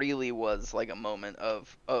I'll get- really was like a moment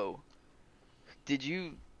of, oh, did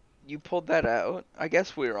you pulled that out? I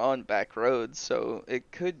guess we were on back roads, so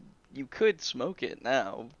you could smoke it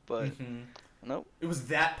now, but Mhm. nope. It was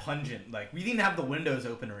that pungent. Like we didn't have the windows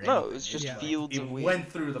open or anything. No, it was just Yeah. fields It of weed. went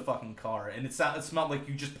through the fucking car, and it smelled like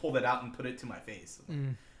you just pulled it out and put it to my face.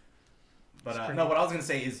 Mm. But It's no, what I was gonna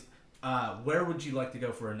say is, where would you like to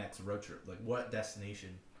go for a next road trip? Like, what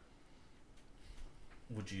destination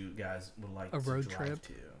would you guys like A to road drive trip?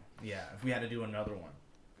 to? Yeah, if we had to do another one.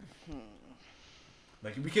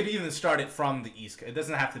 Like we could even start it from the East Coast. It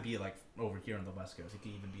doesn't have to be like over here on the West Coast. It could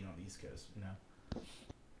even be on the East Coast.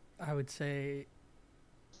 I would say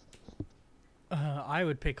I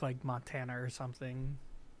would pick like Montana or something.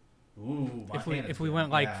 Ooh, If we went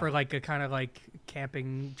like for like a kind of like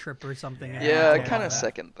camping trip or something. Yeah. Yeah, I Yeah. kind of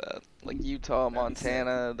second that. Like Utah, That'd be sick.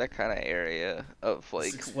 Montana, that kind of area of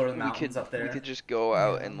like explore the we mountains could up there. we could just go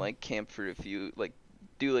out Yeah. and like camp for a few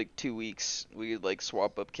do like 2 weeks. We could like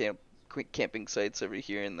swap up camping sites every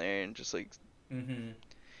here and there and just like Mm-hmm.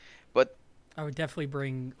 I would definitely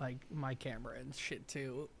bring like my camera and shit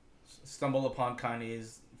too. Stumble upon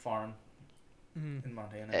Kanye's farm Mm. in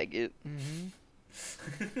Montana. egg it. Mm-hmm.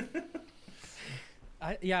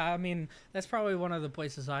 I mean, that's probably one of the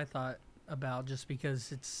places I thought about just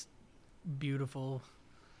because it's beautiful.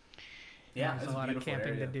 Yeah, There's it's a lot of beautiful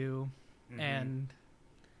camping area. to do. Mhm. And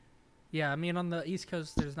yeah, I mean, on the East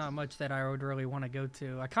Coast, there's not much that I would really want to go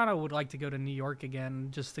to. I kind of would like to go to New York again,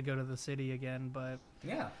 just to go to the city again, but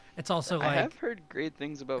Yeah. it's also I like have heard great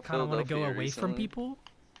things about kind of want to Philadelphia go away from recently. people.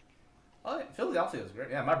 Oh, yeah, Philadelphia is great.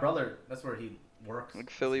 Yeah, my brother, that's where he works. Like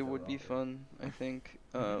Philly is would be Philadelphia. fun, I think.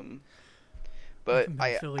 I But haven't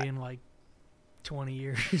been to Philly in like 20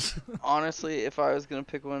 years. honestly, if I was gonna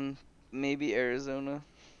pick one, maybe Arizona.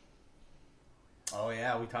 Oh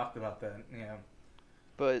yeah, we talked about that. Yeah.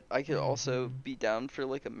 But I could also Mhm. be down for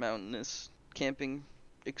like a mountainous camping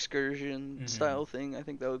excursion Mhm. style thing. I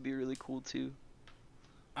think that would be really cool too.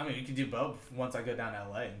 I mean, we could do both once I go down to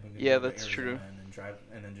LA. We could Yeah, go to that's true. Arizona And then drive,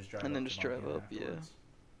 and then just drive. And up then to just drive Montana up, yeah. afterwards.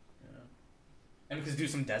 Yeah. And we could do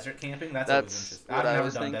some desert camping. That's That's always interesting. what I've I never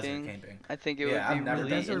was done thinking. desert camping. I think it Yeah, would I've be never really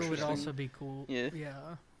done Desert would interesting. also be cool. Yeah.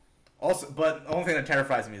 Yeah. Also, but the only thing that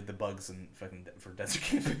terrifies me is the bugs and fucking for desert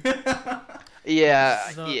camping.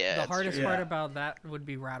 Yeah, The, yeah. the it's hardest true. part Yeah. about that would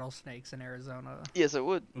be rattlesnakes in Arizona. Yes, it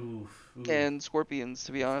would. Oof. And scorpions,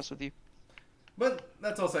 to be honest with you. But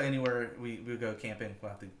that's also anywhere we go camping. We'll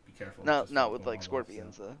have to be careful. No, Just not with with like wildlife,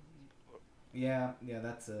 scorpions so. though. Yeah,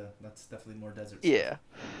 that's definitely more desert. Yeah, Stuff.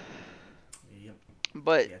 Yep.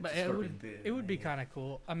 but Yeah, But just it would be kind of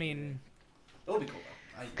cool. I mean, it would be cool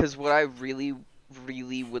though. because what I really,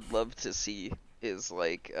 really would love to see is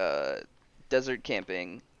like desert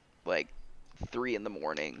camping, like 3 in the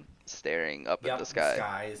morning, staring up at the sky.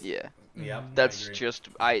 Skies. Yeah, Yep. that's I agree. just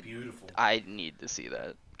Beautiful. I need to see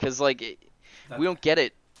that because like we don't get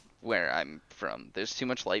it where I'm from. There's too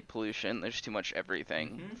much light pollution. There's too much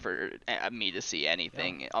everything for me to see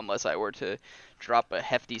anything unless I were to drop a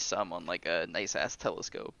hefty sum on like a nice ass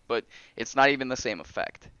telescope. But it's not even the same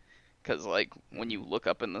effect because like when you look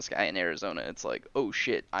up in the sky in Arizona, it's like, oh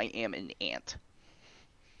shit, I am an ant.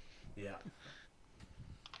 Yeah.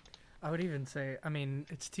 I would even say, I mean,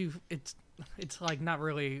 it's like not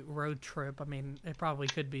really road trip. I mean, it probably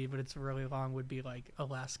could be, but it's really long. Would be like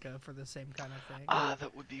Alaska for the same kind of thing. Ah,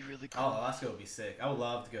 that would be really cool. Oh, Alaska would be sick. I would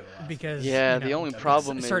love to go to Alaska. Because yeah, you know, the only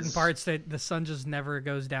problem is certain parts that the sun just never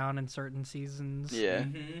goes down in certain seasons. Yeah.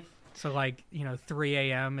 So like 3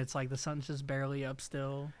 a.m. It's like the sun's just barely up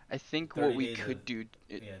still. I think what we 30 could do.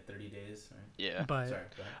 30 days. Right? Yeah. But Sorry.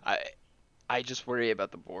 Go ahead. I just worry about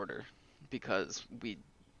the border because we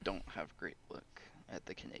don't have great luck at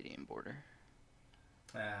the Canadian border.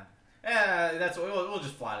 That's we'll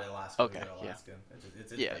just fly to Alaska. Okay, We go to yeah. Alaska.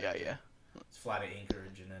 It's Yeah. Just fly to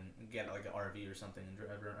Anchorage and then get like an RV or something and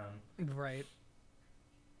drive around. right.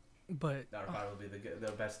 But That would probably be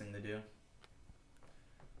the best thing to do.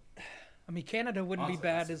 I mean, Canada wouldn't be Honestly,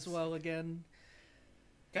 bad that's- as well again.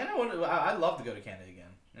 I'd love to go to Canada again.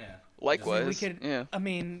 Yeah. Likewise. We could. Yeah. I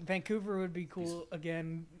mean, Vancouver would be cool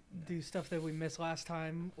again. Do stuff that we missed last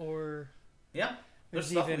time, or Yeah. There's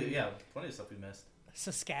There's stuff. even- Plenty of stuff we missed.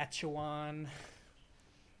 Saskatchewan,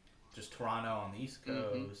 Just Toronto on the East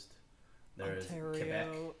Coast. There's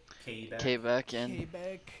Ontario, Quebec and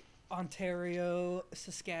Quebec, Ontario,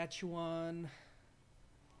 Saskatchewan.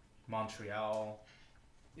 Montreal.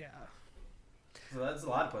 Yeah. So that's a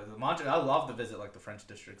lot of places. Montreal. I love to visit like the French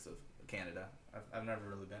districts of Canada. I've never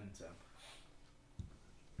really been, so.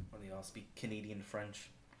 When they all speak Canadian French.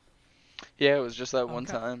 yeah, it was just that one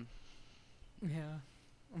Okay. time. Yeah.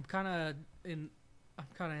 I'm kind of in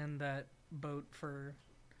that boat for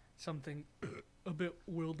something a bit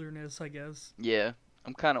wilderness, I guess. Yeah,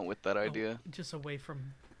 I'm kind of with that idea. Just away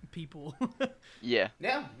from people. Yeah.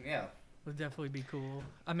 Yeah. Would definitely be cool.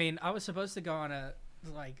 I mean, I was supposed to go on a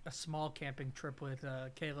small camping trip with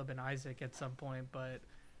Caleb and Isaac at some point, but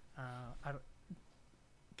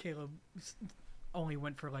Caleb only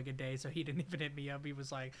went for like a day, so he didn't even hit me up. He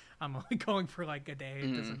was like, "I'm only going for like a day.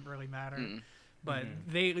 It doesn't really matter." But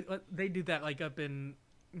they do that like up in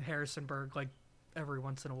Harrisonburg, like every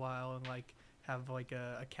once in a while, and like have like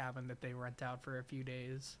a cabin that they rent out for a few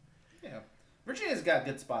days. Yeah. Virginia's got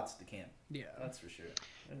good spots to camp. Yeah. That's for sure.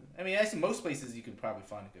 I mean, actually, most places you could probably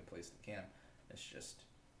find a good place to camp. It's just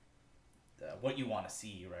what you want to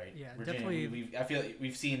see, right? Yeah, Virginia, definitely. I feel like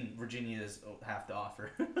we've seen Virginia's have to offer.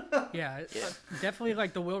 Yeah, definitely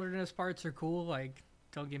like the wilderness parts are cool. Like,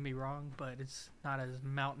 don't get me wrong, but it's not as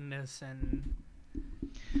mountainous and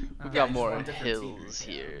We Yeah, got just more want different hills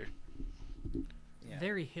scenery, yeah. here. Yeah.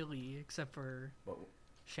 very hilly, except for But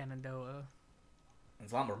Shenandoah.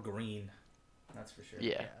 it's a lot more green. That's for sure.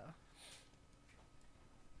 Yeah.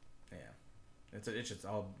 Yeah. It's just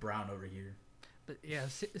all brown over here. But yeah,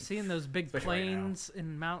 seeing those big Especially right now. plains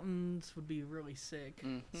and mountains would be really sick.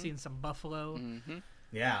 Seeing some buffalo.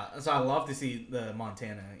 Yeah, so I love to see the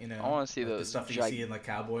Montana. You know, I wanna see like the those stuff you see in like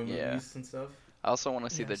cowboy movies Yeah. and stuff. I also want to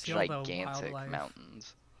see Yeah, the see all the gigantic wildlife.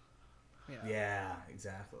 mountains. Yeah,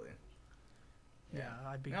 exactly. Yeah,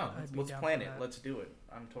 I'd be. No, I'd be let's down plan for it. that. Let's do it.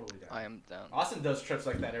 I'm totally down. I am down. Austin does trips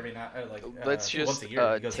like that every night. Let's once just a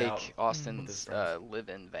year. He goes out take with Austin's his friends.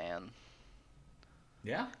 live-in van.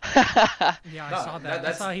 Yeah. Yeah, I No, saw that. I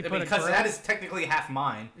That's, saw he put a because grill. that is technically half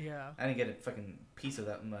mine. Yeah, I didn't get a fucking piece of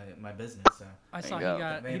that in my business. So. I There saw you he go.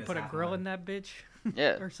 got. The He van is put a half grill mine. in that bitch.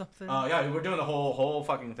 Yeah. Or something. Oh yeah, we're doing the whole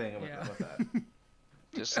fucking thing with, Yeah. with that.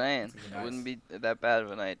 Just saying, It's gonna be it wouldn't nice. be that bad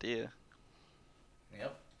of an idea.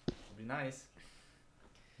 Yep, it'd be nice.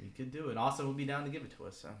 We could do it. Austin would be down to give it to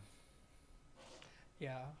us. So.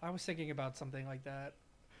 Yeah, I was thinking about something like that.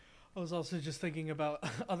 I was also just thinking about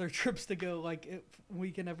other trips to go, like if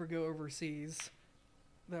we can ever go overseas.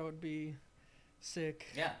 That would be sick.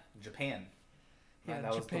 Yeah, Japan. Yeah,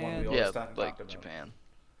 that was the one Japan. we always Yeah, talked like about. Japan.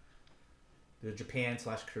 The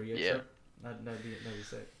Japan/Korea Yeah. trip. That'd be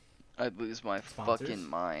sick. I'd lose my Sponsors? fucking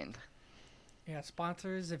mind. Yeah,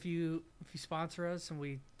 sponsors. If you sponsor us and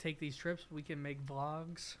we take these trips, we can make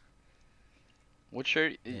vlogs. What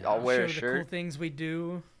shirt? Yeah. I'll wear Show a the shirt. cool things we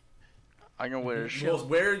do. I'm gonna wear a shirt. We'll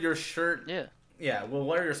wear your shirt. Yeah. Yeah, we'll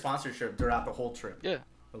wear your sponsored shirt throughout the whole trip. Yeah.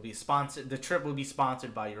 It'll be sponsored. The trip will be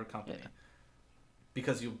sponsored by your company. Yeah.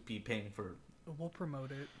 Because you'll be paying for We'll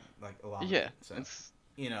promote it. like a lot. Yeah. Of it,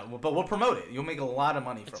 so, but we'll promote it. You'll make a lot of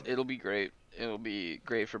money from it. It'll be great. It'll be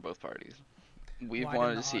great for both parties. We've Widen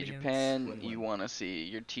wanted the to see audience. Japan. Win-win. You want to see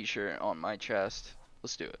your T-shirt on my chest.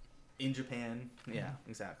 Let's do it. In Japan. Yeah,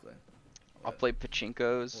 exactly. I'll play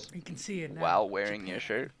pachinko's You can see it now. while wearing your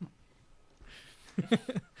shirt.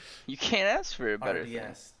 You can't ask for a better thing.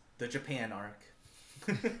 RDS, the Japan arc.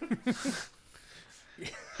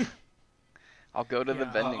 I'll go to the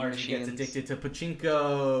vending Archie machines. gets addicted to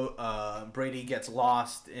pachinko. Brady gets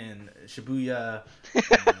lost in Shibuya.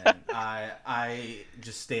 And I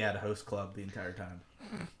just stay at a host club the entire time.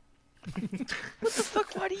 What the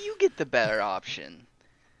fuck? Why do you get the better option?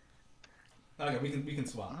 Okay, we can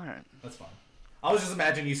swap. All right. That's fine. I was just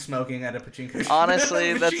imagining you smoking at a pachinko.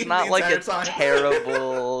 Honestly, that's machine not the like a entire time.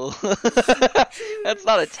 terrible. That's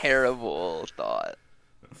not a terrible thought.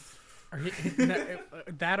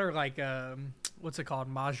 That or like what's it called,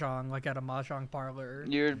 mahjong, like at a mahjong parlor.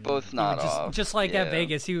 You're both He not would off. just like Yeah. at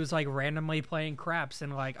Vegas, he was like randomly playing craps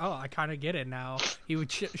and like, oh, I kind of get it now. He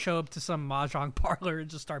would show up to some mahjong parlor and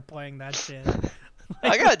just start playing that shit.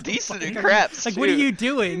 I got decent in craps Like, too. what are you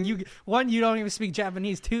doing? You don't even speak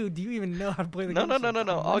Japananese. Two, do you even know how to play the No, game? no, no, no,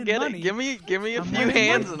 no. I'm I'll winning get money. it. Give me a I'm few winning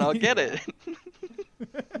hands money. and I'll get it.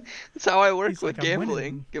 That's how I work He's with like, I'm gambling.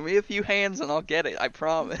 winning. Give me a few hands and I'll get it. I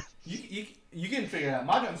promise. You can figure it out.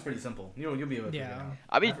 Mahjong's pretty simple. You'll be able to figure it Yeah. out.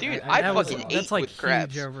 I mean, dude, I That was- fucking ate that's like with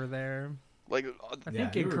craps. huge over there. Like, I Yeah,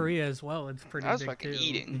 think you in were- Korea as well, it's pretty I was big fucking too.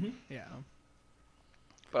 eating. Mm-hmm. Yeah.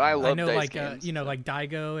 But I love I know, dice like games. like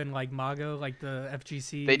Daigo and like Mago, like the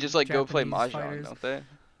FGC. They just like go play Japanese mahjong, fighters. don't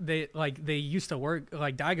they? They used to work,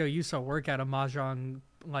 like Daigo used to work at a mahjong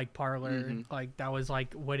like parlor. Mhm. Like that was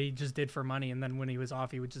like what he just did for money, and then when he was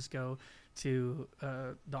off, he would just go to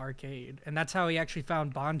the arcade, and that's how he actually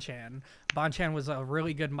found Bonchan. Bonchan was a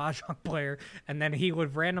really good mahjong player, and then he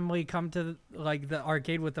would randomly come to like the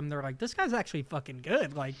arcade with them. They're like, "This guy's actually fucking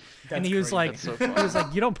good." Like, and That's he was crazy. like, That's so he fun. was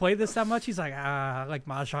like, "You don't play this that much?" He's like, "Ah, I like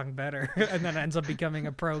mahjong better," and then ends up becoming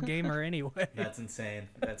a pro gamer anyway. That's insane.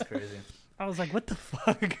 That's crazy. I was like, "What the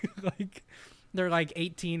fuck?" Like, they're like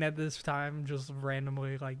 18 at this time, just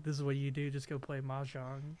randomly like, "This is what you do. Just go play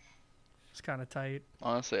mahjong." It's kind of tight.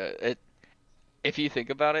 Honestly, if you think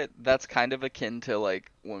about it, that's kind of akin to like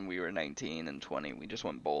when we were 19 and 20. We just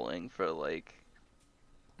went bowling for like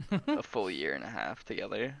a full year and a half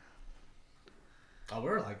together. Oh, we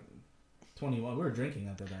were like 21. We were drinking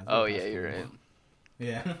at that time. Oh yeah, you're right.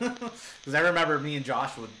 Yeah. Because I remember me and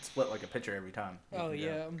Josh would split like a pitcher every time. Oh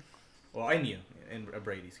yeah, Well, and you. And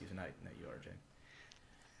Brady, excuse me. Not you, RJ.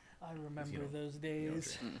 I remember don't- those you don't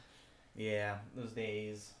days. drink. Yeah, those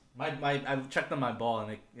days. I checked on my ball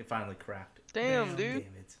and it finally cracked. Damn, Damn. dude. Damn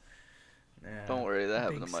it. Yeah. Don't worry, that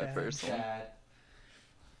happened Big to my sad. first one. Sad.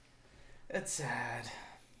 It's sad.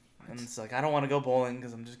 And it's like, I don't want to go bowling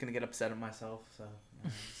because I'm just going to get upset at myself. So,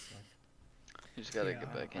 it's like, You just gotta Yeah,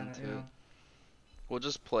 get back I don't- into you it. know. We'll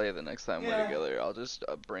just play the next time we're Yeah. together. I'll just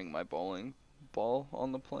bring my bowling ball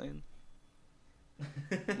on the plane.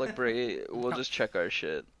 Like Brady, we'll just check our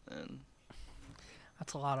shit and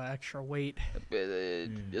That's a lot of extra weight.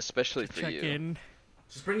 especially for Check you. in.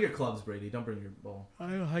 Just bring your clubs, Brady. Don't bring your ball.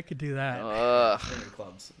 I could do that. Ugh. Bring your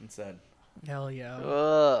clubs instead. Hell yeah.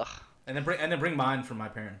 Ugh. And then bring mine from my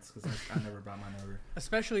parents because I never brought mine over.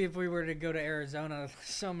 Especially if we were to go to Arizona.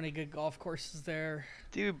 So many good golf courses there.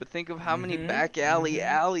 Dude, but think of how many Mhm, back alley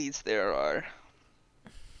alleys there are.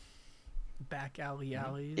 Back alley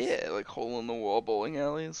alleys. Yeah, like hole in the wall bowling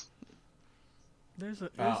alleys. There's a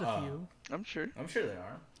Uh, few. I'm sure. I'm sure they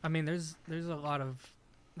are. I mean, there's a lot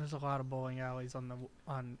of bowling alleys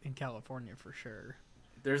in California for sure.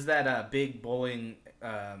 There's that big bowling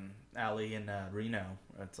alley in Reno.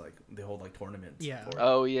 It's like they hold like tournaments. Yeah. for it.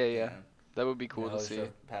 Oh yeah. That would be cool Yeah, I to always see.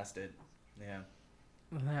 drove past it. Yeah.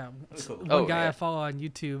 Yeah. That's cool. One Oh, guy yeah. I follow on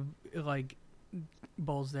YouTube like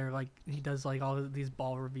bowls there. Like he does like all of these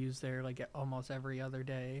ball reviews there like almost every other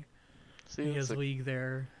day. See, He it's has like- league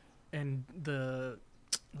there, and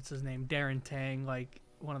what's his name, Darren Tang, like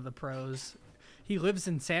one of the pros. He lives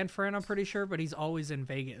in San Fran, I'm pretty sure, but he's always in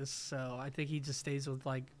Vegas. So I think he just stays with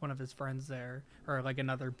like one of his friends there, or like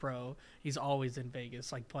another pro. He's always in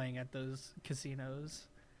Vegas, like playing at those casinos.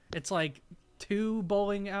 It's like 2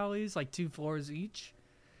 bowling alleys, like 2 floors each.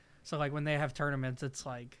 So like when they have tournaments, it's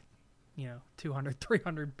like, 200,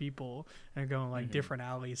 300 people, and they're going like Mhm. different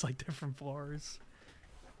alleys, like different floors.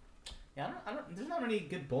 Yeah, I don't. There's not many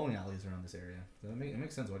good bowling alleys around this area. So it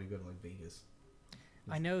makes sense why you go to like Vegas.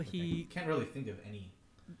 I know I he can't really think of any.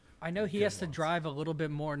 he has to ones. drive a little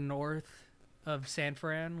bit more north of San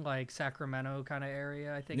Fran, like Sacramento kind of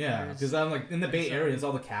area. I think. Yeah, because I'm like in the Bay so- Area, it's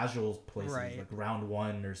all the casual places, Right. like Round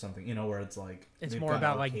One or something. Where it's like It's they've more got an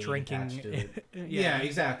about like arcade drinking. attached to it. yeah. Yeah,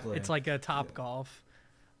 exactly. It's like a Top Golf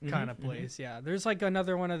kind of place. Yeah, there's like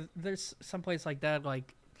another one of there's some place like that,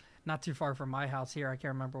 like not too far from my house here. I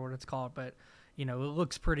can't remember what it's called, but it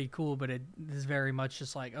looks pretty cool. But it is very much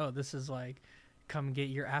just like, oh, this is like, come get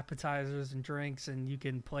your appetizers and drinks, and you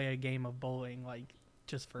can play a game of bowling, like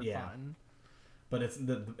just for fun. But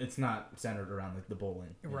it's not centered around like the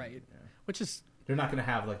bowling, Right? Yeah. Which is They're not gonna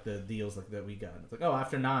have like the deals like that we got. It's like, oh,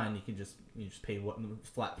 after 9 you just pay what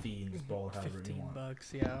flat fee and just bowl however you want.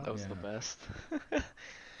 $15. Yeah. That was the best.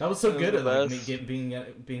 That was so That was good the at like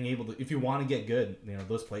best. being able to, if you want to get good,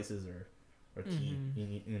 those places are key.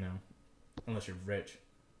 Mm-hmm. Unless you're rich.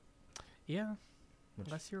 Yeah. Which-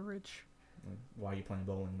 Unless you're rich. Like, why are you playing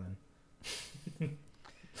bowling then?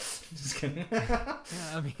 Just kidding. Yeah,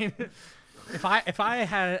 I mean, if I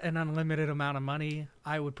had an unlimited amount of money,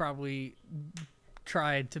 I would probably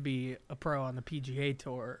try to be a pro on the PGA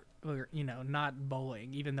Tour, or not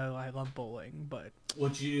bowling. Even though I love bowling, but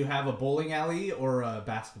Would you have a bowling alley or a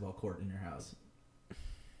basketball court in your house?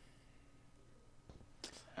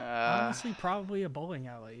 honestly, probably a bowling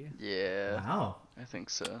alley. Yeah, Wow. I think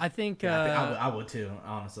so. I think Yeah, I would too,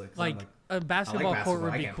 honestly. 'Cause I'm like a basketball court basketball,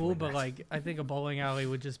 would I be can't cool, play but basketball. like I think a bowling alley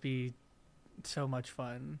would just be so much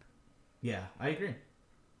fun. yeah, I agree.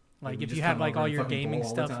 Like we if just you had come like over all and your fucking bowl gaming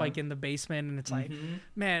all the stuff like time. in the basement, and it's like, Mhm.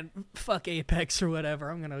 man, fuck Apex or whatever.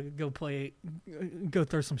 I'm gonna go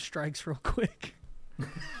throw some strikes real quick.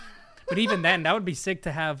 But even then, that would be sick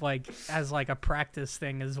to have like as like a practice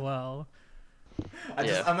thing as well.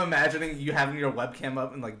 I'm imagining you having your webcam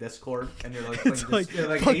up in like Discord, and you're like playing It's like, you're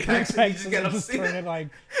like fucking Apex, and you Apex, just get and just turn upset. it like,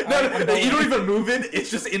 No, you don't even move it. It's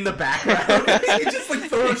just in the background. You just like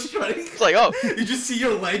throw a strike. It's like, oh, You just see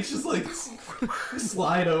your legs just like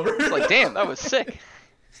slide over. it's like, damn, that was sick.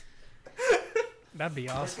 That'd be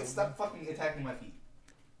awesome. Stop fucking attacking my feet.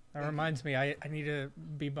 That reminds me, I need to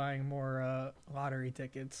be buying more lottery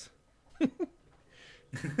tickets. The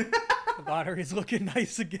lottery's looking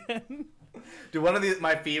nice again. Dude, one of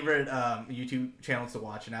my favorite YouTube channels to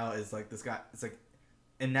watch now is like this guy. It's like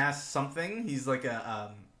Inas something. He's like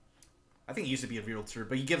a I think he used to be a realtor,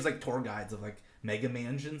 but he gives like tour guides of like mega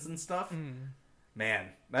mansions and stuff. Man,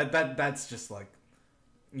 that's just like,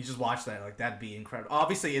 you just watch that, like that'd be incredible.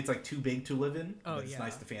 Obviously, it's like too big to live in. Oh, But it's yeah.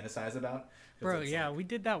 nice to fantasize about. 'Cause Bro, it's yeah, like- we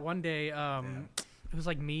did that one day. It was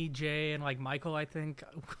like me, Jay, and like Michael, I think.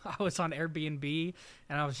 I was on Airbnb,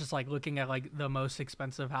 and I was just like looking at like the most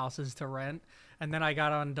expensive houses to rent. And then I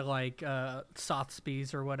got onto like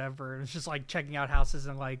Sotheby's or whatever, and it's just like checking out houses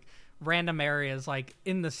in like random areas, like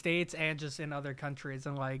in the States and just in other countries.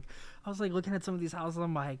 And like I was like looking at some of these houses,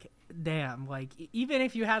 I'm like, damn, like even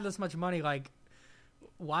if you had this much money, like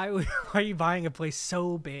why are you buying a place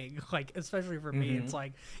so big? Like, especially for me, it's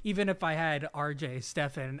like, even if I had RJ,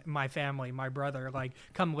 Stefan, my family, my brother, like,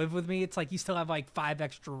 come live with me, it's like you still have like 5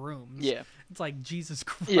 extra rooms. Yeah. It's like, Jesus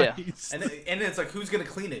Christ. Yeah. and it's like, who's gonna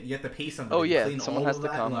clean it? You have to pay somebody. Oh to yeah, clean someone all has of to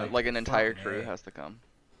that, come. Like an entire fucking crew A. has to come.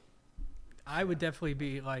 I would definitely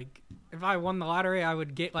be like, if I won the lottery, I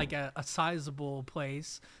would get like a sizable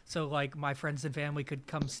place so like my friends and family could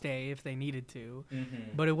come stay if they needed to.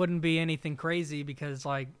 But it wouldn't be anything crazy because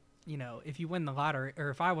like, if you win the lottery, or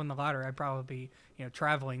if I won the lottery, I'd probably be,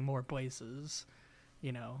 traveling more places.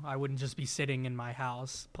 I wouldn't just be sitting in my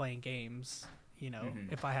house playing games,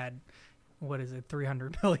 if I had,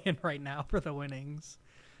 300 million right now for the winnings.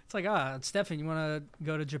 It's like, Stefan, you want to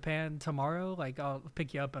go to Japan tomorrow? Like, I'll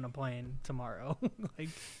pick you up in a plane tomorrow. Like,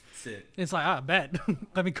 Sick. it's like, bet.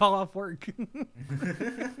 Let me call off work.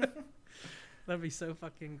 That'd be so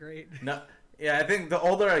fucking great. No, yeah, I think the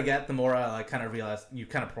older I get, the more I like kind of realize you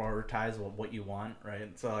kind of prioritize what you want,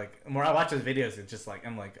 right? So like, the more I watch those videos, it's just like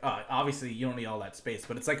I'm like, obviously you don't need all that space,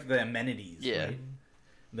 but it's like the amenities, Yeah. right?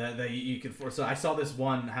 That you can for. So I saw this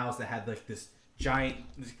one house that had like this giant,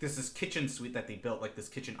 this kitchen suite that they built, like this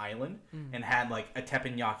kitchen island, and had like a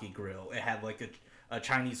teppanyaki grill. It had like a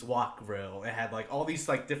Chinese wok grill. It had like all these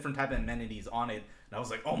like different type of amenities on it. And I was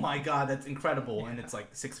like, oh my god, that's incredible. And it's like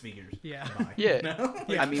 6 figures. Yeah. Buy, Yeah. you know?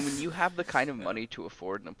 I mean, when you have the kind of money to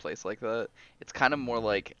afford in a place like that, it's kind of more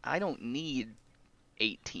like, I don't need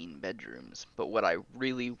 18 bedrooms, but what I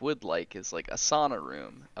really would like is like a sauna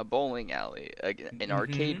room, a bowling alley, an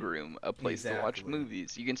arcade room, a place to watch Exactly.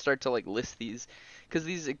 movies. You can start to like list these, because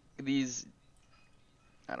these,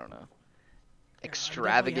 I don't know,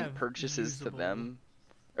 extravagant have purchases to usable- them,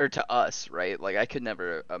 or to us, right? Like I could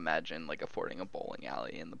never imagine like affording a bowling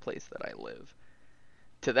alley in the place that I live.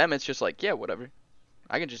 to them it's just like, yeah, whatever.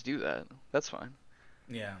 I can just do that. That's fine.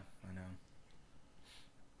 Yeah, I know.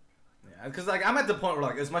 Yeah, because like I'm at the point where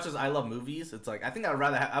like as much as I love movies, it's like I think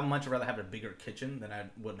I'd much rather have a bigger kitchen than I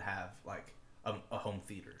would have like a home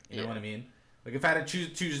theater. You know what I mean? Like if I had to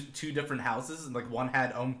choose two different houses, and like one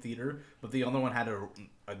had home theater, but the other one had a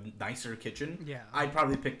nicer kitchen. Yeah, I'd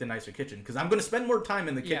probably pick the nicer kitchen because I'm going to spend more time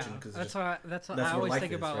in the kitchen. Cause that's what I always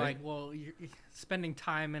think about. Right? Like, well, you're spending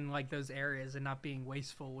time in like those areas and not being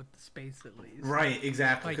wasteful with the space at least. Right,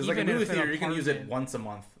 exactly. Because like a movie theater, you can use it once a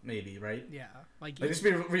month, maybe, right? Yeah, like just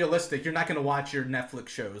be realistic. You're not going to watch your Netflix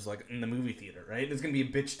shows like in the movie theater, right? It's going to be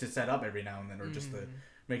a bitch to set up every now and then, or just to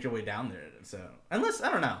make your way down there. So unless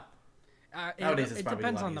I don't know. Nowadays, it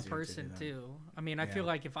depends on the person too. I mean, I feel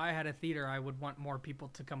like if I had a theater, I would want more people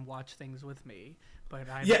to come watch things with me. But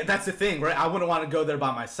that's the thing, right? I wouldn't want to go there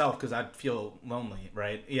by myself because I'd feel lonely,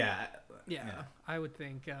 right? Yeah. I would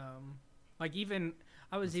think. Like even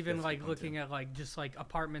I was even like looking at like just like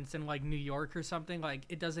apartments in like New York or something. Like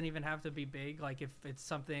it doesn't even have to be big. Like if it's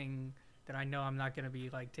something that I know I'm not going to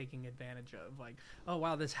be like taking advantage of, like, oh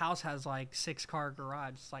wow, this house has like 6-car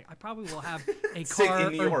garage. It's like I probably will have a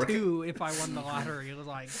car or two if I won the lottery. It was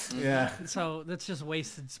like, so that's just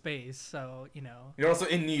wasted space. So you're also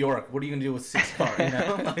in New York. What are you gonna do with 6 cars?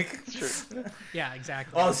 Like, true. Yeah,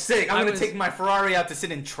 exactly. Oh, sick! I'm gonna take my Ferrari out to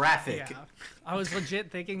sit in traffic. Yeah. I was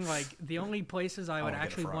legit thinking like the only places I would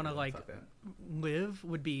actually want to like live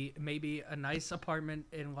would be maybe a nice apartment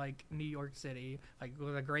in like New York City, like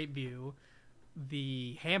with a great view,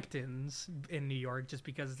 the Hamptons in New York, just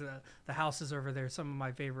because the houses over there, some of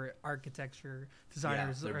my favorite architecture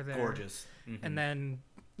designers are there, gorgeous. And then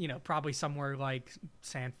probably somewhere like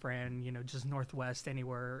San Fran, just Northwest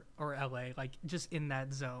anywhere, or LA, like just in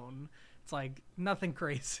that zone. It's like nothing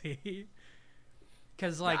crazy.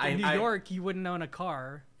 Because, like, in New York, you wouldn't own a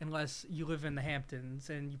car unless you live in the Hamptons,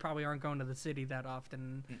 and you probably aren't going to the city that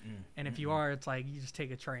often. And if you are, it's like you just take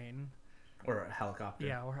a train. Or a helicopter.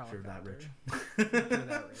 Yeah, or helicopter. If you're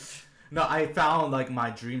that rich. No, I found, like, my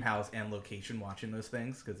dream house and location watching those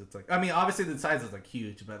things, because it's like, I mean, obviously the size is, like,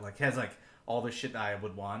 huge, but, like, it has, like, all the shit that I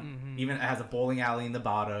would want. Even it has a bowling alley in the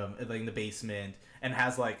bottom, like, in the basement, and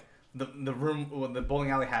has, like, the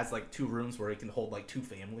bowling alley has like 2 rooms where it can hold like 2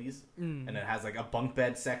 families, and it has like a bunk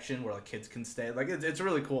bed section where like kids can stay. Like it's a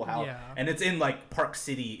really cool house, and it's in like Park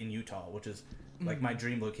City in Utah, which is like my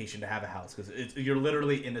dream location to have a house because you're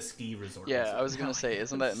literally in a ski resort. Yeah, I was gonna say,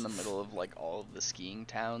 isn't that in the middle of like all of the skiing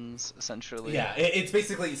towns essentially? Yeah, it's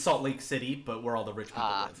basically Salt Lake City, but where all the rich people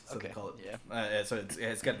live. So okay. They call it. So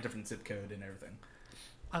it's got a different zip code and everything.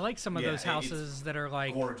 I like some of those houses that are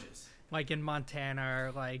like gorgeous. Like in Montana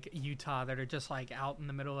or like Utah that are just like out in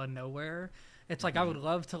the middle of nowhere. It's like I would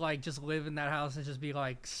love to like just live in that house and just be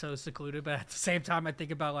like so secluded, but at the same time I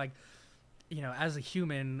think about like, as a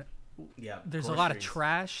human, there's a lot of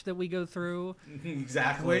trash that we go through.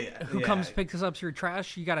 Exactly. Who comes picks up your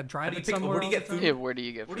trash? You got to drive it somewhere. Where do you get food? Yeah, where do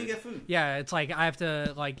you get food? Yeah, it's like I have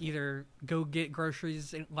to like either go get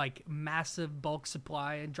groceries in like massive bulk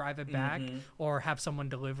supply and drive it back, or have someone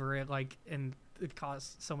deliver it, like, and it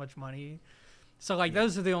costs so much money. So like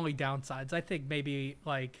those are the only downsides. I think maybe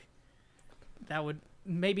like that would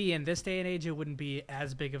maybe in this day and age it wouldn't be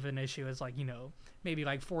as big of an issue as like maybe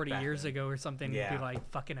like 40 years ago or something. It'd be like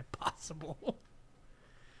fucking impossible.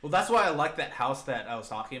 Well, that's why I like that house that I was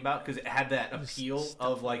talking about, because it had that appeal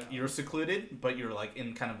of like you're secluded but you're like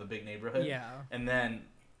in kind of a big neighborhood. And then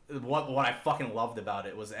what I fucking loved about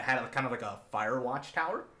it was it had kind of like a fire watch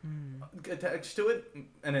tower attached to it,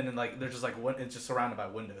 and then like there's just like it's just surrounded by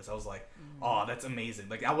windows. I was like, oh, that's amazing.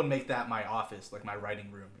 Like I would make that my office, like my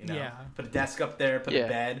writing room. Put a desk up there, put a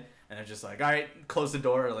bed, and it's just like, all right, close the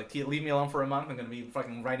door. Like leave me alone for a month. I'm gonna be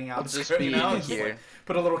fucking writing out the script. Just, like,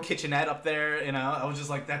 put a little kitchenette up there. I was just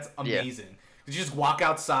like, that's amazing. You just walk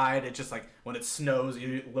outside. It's just like when it snows,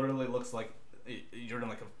 it literally looks like you're in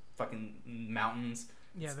like a fucking mountains.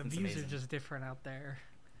 Yeah, the views are just different out there.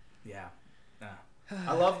 Yeah.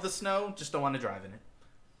 I love the snow, just don't want to drive in it.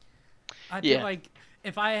 I feel like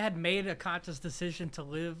if I had made a conscious decision to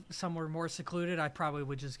live somewhere more secluded, I probably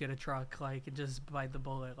would just get a truck, like, and just bite the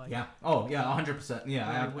bullet. Like, yeah. Oh, yeah, 100%. Yeah,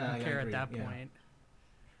 I wouldn't care at that point.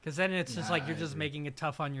 Because then it's just like you're just making it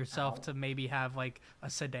tough on yourself to maybe have, like, a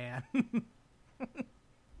sedan.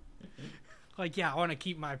 Like, I want to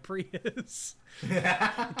keep my Prius.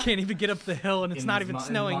 Can't even get up the hill, and it's not even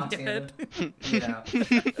snowing yet.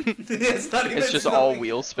 It's not even It's just all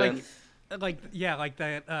wheel spin. like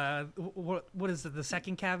that. What is it? The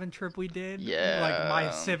second cabin trip we did. Yeah. Like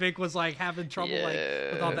my Civic was like having trouble like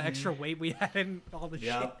with all the Yeah. extra weight we had and all the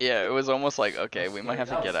Yeah. shit. Yeah, it was almost like, okay, we might have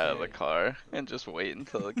to That get was out of the scary. car and just wait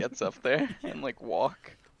until it gets up there and like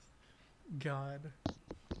walk. God.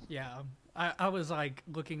 Yeah. I was like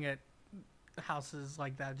looking at houses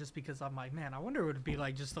like that just because I'm like, man, I wonder what it'd be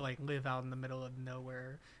like just to like live out in the middle of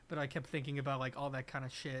nowhere. But I kept thinking about like all that kind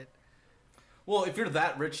of shit. Well, if you're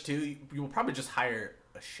that rich too, you will probably just hire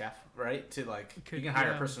a chef, right? To like, you can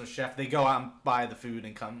hire a personal chef. They go out and buy the food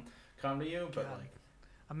and come to you. But God. like,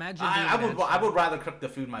 Imagine. I would rather cook the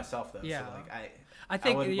food myself though. Yeah. So like I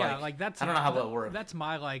think would, that's I don't know how that works. That's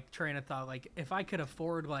my like train of thought. Like if I could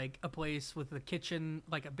afford like a place with a kitchen,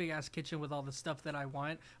 like a big ass kitchen with all the stuff that I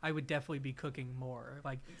want, I would definitely be cooking more.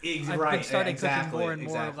 Like I've been starting cooking more and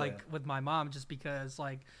more like with my mom just because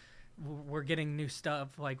like we're getting new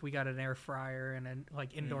stuff. Like we got an air fryer and a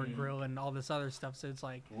like indoor grill and all this other stuff. So it's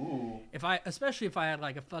like Ooh. especially if I had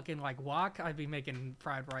like a fucking like wok, I'd be making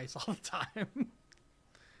fried rice all the time.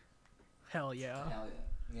 Hell yeah. Hell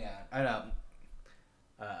yeah. Yeah. I know.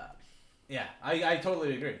 Yeah, I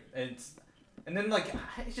totally agree. And then like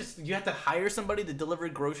it's just you have to hire somebody to deliver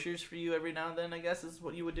groceries for you every now and then. I guess is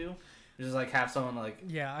what you would do. Just like have someone like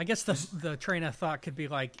yeah. I guess the train of thought could be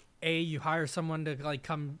like you hire someone to like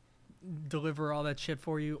come deliver all that shit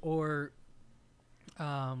for you, or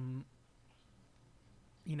you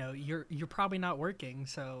know you're probably not working,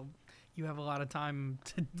 so you have a lot of time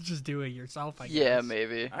to just do it yourself. I guess. Yeah,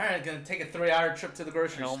 maybe. all right, gonna take a 3-hour trip to the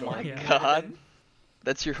grocery Oh store. my Yeah. god.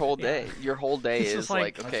 That's your whole day. Your whole day It's is just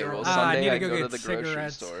like, like, okay, well, I Sunday need to I go go to get the grocery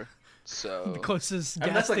cigarettes. store. So The closest I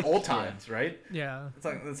mean, gas that's like station. old times, right? Yeah,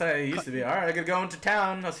 That's how it used to be. All right, I gotta go into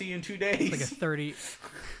town. I'll see you in 2 days. it's like a 30.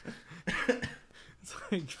 It's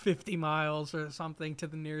like 50 miles or something to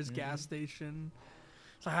the nearest gas station.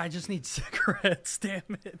 It's like I just need cigarettes. Damn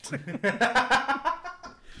it.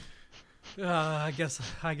 I guess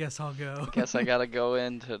I'll go. guess I gotta go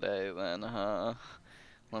in today then, huh?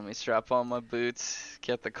 Let me strap on my boots,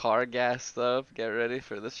 get the car gassed up, get ready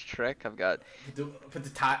for this trek. I've got Put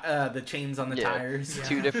the chains on the Yeah. tires. Yeah.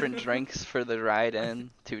 2 different drinks for the ride in,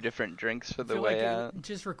 2 different drinks for I the feel way like out. it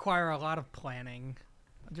just require a lot of planning.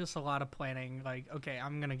 Just a lot of planning. Like, okay,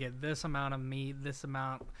 I'm gonna get this amount of meat, this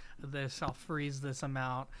amount of this. I'll freeze this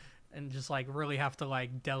amount, and just like really have to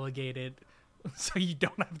like delegate it, so you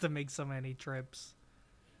don't have to make so many trips.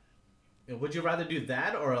 Would you rather do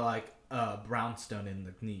that or like brownstone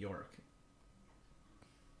in New York?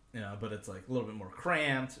 You know, but it's like a little bit more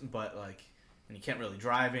cramped, but like, and you can't really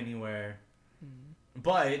drive anywhere.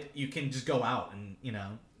 But you can just go out and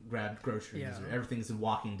grab groceries. Yeah. Or everything's in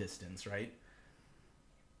walking distance, right?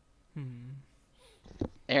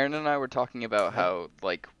 Aaron and I were talking about how,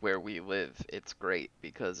 like, where we live, it's great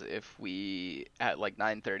because if we, at like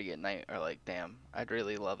 9:30 at night, are like, damn, I'd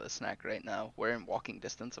really love a snack right now, we're in walking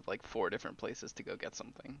distance of like 4 different places to go get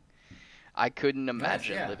something. I couldn't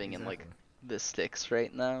imagine yeah, living in like exactly. the sticks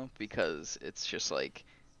right now because it's just like,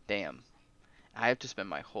 damn, I have to spend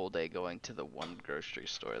my whole day going to the one grocery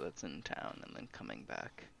store that's in town and then coming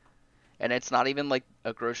back. And it's not even like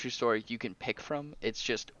a grocery store you can pick from. It's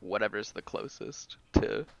just whatever's the closest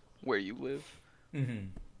to where you live.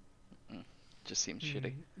 Mm-hmm. Just seems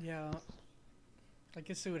shitty. Yeah, I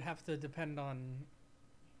guess it would have to depend on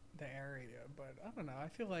the area, but I don't know. I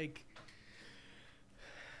feel like,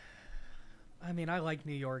 I mean, I like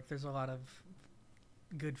New York. There's a lot of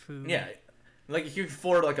good food. Yeah, like if you could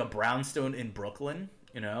afford like a brownstone in Brooklyn,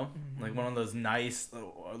 like one of those nice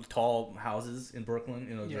tall houses in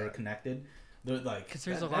Brooklyn, that are connected. They're like, 'Cause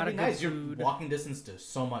there's a that'd lot be of nice. good You're food. walking distance to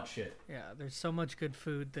so much shit. Yeah, there's so much good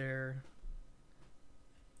food there.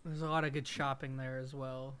 There's a lot of good shopping there as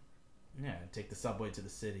well. Yeah, take the subway to the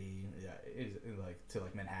city. Yeah, like to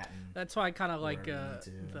like Manhattan. That's why I kind of like Wherever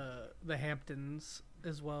you need the Hamptons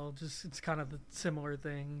as well. Just it's kind of the similar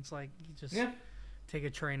things. Like you just take a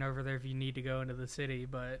train over there if you need to go into the city,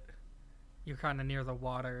 but you're kind of near the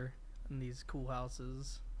water in these cool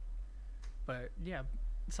houses. But yeah,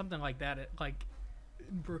 something like that. Like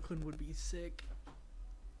Brooklyn would be sick.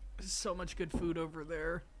 There's so much good food over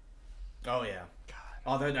there. Oh yeah. God.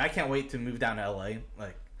 Although I can't wait to move down to LA,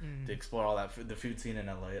 like to explore all that the food scene in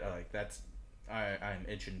LA. Like that's I'm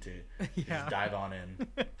itching to just dive on in.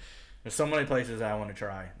 There's so many places I want to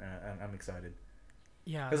try. I'm excited.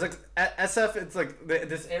 Yeah. Because like at SF, it's like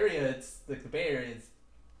this area. It's like the Bay Area.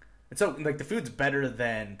 It's so like the food's better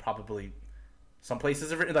than probably some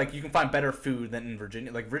places. Like you can find better food than in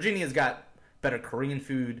Virginia. Like Virginia's got better Korean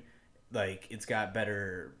food. Like it's got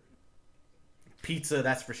better pizza,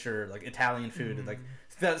 that's for sure. Like Italian food. Like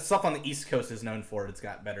the stuff on the East Coast is known for it. It's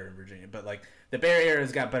got better in Virginia, but like the Bay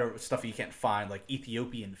Area's got better stuff you can't find, like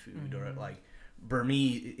Ethiopian food or like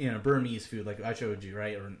Burmese food, like I showed you,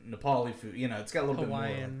 right? Or Nepali food. It's got a little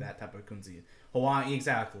Hawaiian. bit more like that type of cuisine. Hawaii,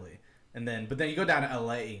 exactly. But then you go down to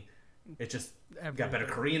LA, it just got better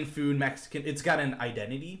Korean food, Mexican. It's got an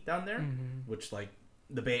identity down there, which like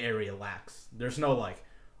the Bay Area lacks. There's no like,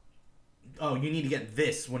 oh, you need to get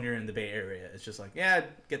this when you're in the Bay Area. It's just like, yeah,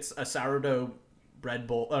 get a sourdough bread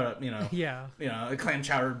bowl, a clam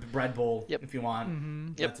chowder bread bowl if you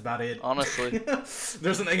want. That's about it. Honestly,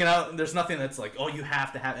 there's nothing that's like, oh, you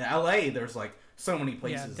have to have. In LA, there's like so many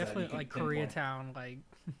places. Yeah, definitely that you like can pinpoint. Koreatown, like.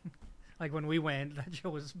 Like when we went, that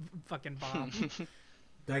show was fucking bomb.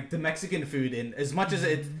 Like the Mexican food, and as much as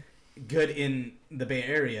it's good in the Bay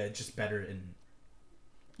Area, it's just better in.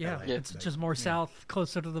 Yeah, LA. it's just more south,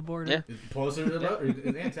 closer to the border. Yeah. Closer to the border,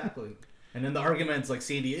 exactly. And then the argument's like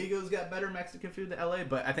San Diego's got better Mexican food than LA,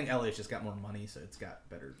 but I think LA's just got more money, so it's got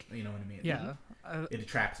better. You know what I mean? Yeah, it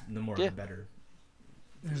attracts the more the better.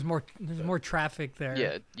 There's more traffic there.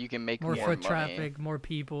 Yeah, you can make more more foot money. traffic, more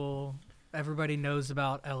people. Everybody knows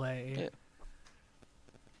about LA. Yeah.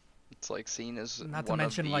 It's like seen as Not to one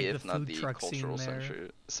mention, of the, like, if the not food the truck scene cultural there.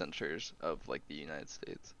 centers of like the United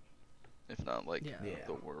States, if not like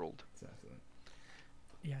the world. Exactly.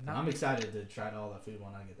 Yeah, I'm excited to try all that food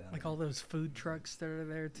when I get down. Like there. all those food trucks that are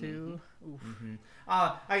there too. Oof.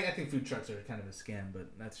 I think food trucks are kind of a scam, but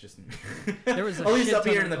that's just me. There was a at least shit up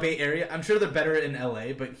ton here of in the them. Bay Area. I'm sure they're better in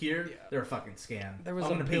LA, but here they're a fucking scam. There was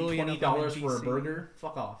I'm a gonna pay billion of them in $20 for a DC. burger.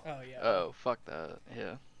 Fuck off. Oh yeah. Oh fuck that!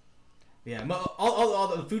 Yeah. Yeah,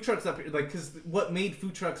 all the food trucks up here, like, because what made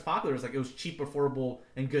food trucks popular is like it was cheap, affordable,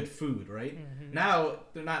 and good food, right? Now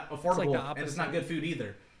they're not affordable, and it's not good food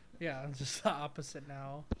either. Yeah, it's just the opposite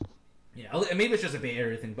now. Yeah, and maybe it's just a Bay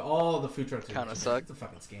Area thing, but all the food trucks Kinda just, suck. It's a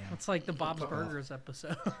fucking scam. It's like the Bob's Fuck off. Burgers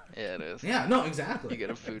episode. Yeah, it is. Yeah, no, exactly. You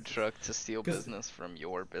get a food truck to steal 'Cause- business from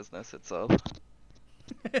your business itself.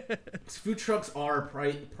 Food trucks are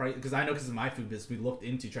price because I know because of my food business we looked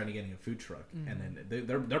into trying to getting a food truck and then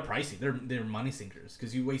they're pricey. They're money sinkers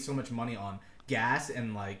because you waste so much money on gas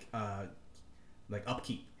and like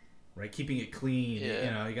upkeep, right? Keeping it clean.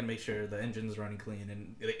 Yeah. You gotta make sure the engine's running clean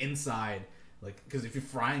and the inside. Like, because if you're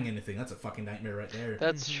frying anything, that's a fucking nightmare right there.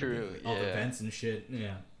 That's true. All the Yeah. vents and shit.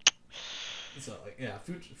 Yeah. So like, yeah,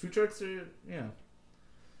 food trucks are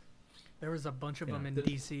There was a bunch of Yeah, them in the-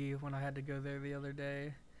 DC when I had to go there the other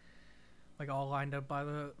day. Like all lined up by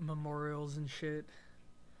the memorials and shit.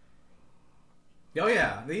 Oh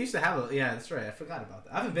yeah, they used to have yeah, that's right. I forgot about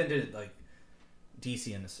that. I haven't been to like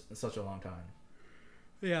DC in such a long time.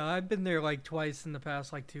 Yeah, I've been there like twice in the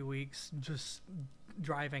past like 2 weeks, just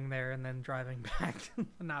driving there and then driving back.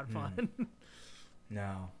 Not fun.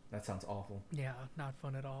 No, that sounds awful. Yeah, not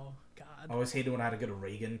fun at all. I God. always hated when I had to go to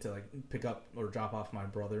Reagan to like pick up or drop off my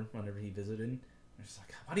brother whenever he visited. I'm just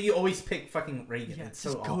like, why do you always pick fucking Reagan? Yeah, It's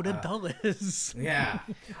just so go to Dulles. Yeah.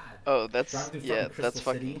 God. Oh, that's Driving through yeah, fucking that's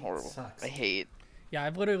Crystal fucking City horrible. sucks. I hate. Yeah,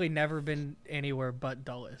 I've literally never been anywhere but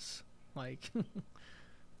Dulles. Like,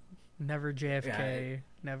 never JFK,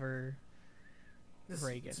 never It's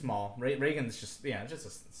Reagan. small. Reagan's just just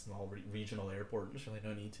a small regional airport. There's really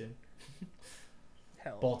no need to.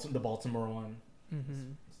 Hell. The Baltimore one.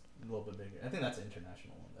 Mm-hmm. It's a little bit bigger. I think that's an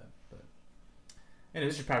international one then. But anyway,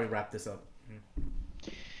 we should probably wrap this up.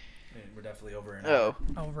 We're definitely over an hour. Oh,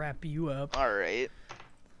 I'll wrap you up. all right.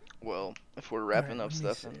 Well, if we're wrapping Alright, up let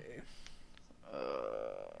me stuff, then, see.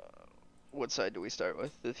 what side do we start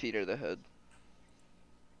with? The feet or the head?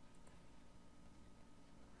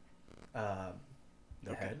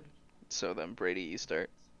 The head. So then, Brady, you start.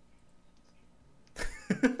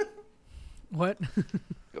 What?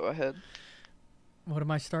 Go ahead. What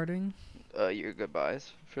am I starting? Your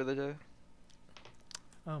goodbyes for the day.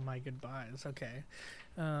 Oh, my goodbyes. Okay.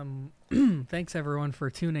 Thanks, everyone, for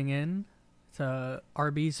tuning in to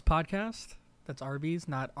Arby's podcast. That's Arby's,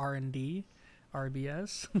 not R&D.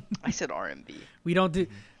 RBS. I said RMB. We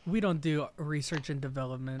don't do research and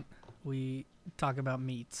development. We talk about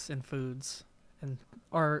meats and foods and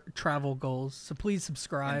our travel goals. So please And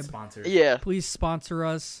subscribe. sponsors. Yeah. Please sponsor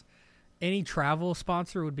us. Any travel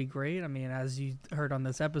sponsor would be great. I mean, as you heard on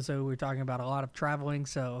this episode, we're talking about a lot of traveling.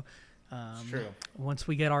 So It's true. once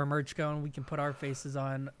we get our merch going, we can put our faces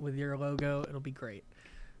on with your logo. It'll be great.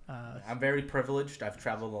 I'm very privileged. I've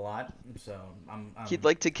traveled a lot, so I'm He'd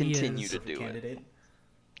like to He continue is. to perfect do it. candidate.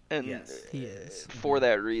 And Yes. He is. for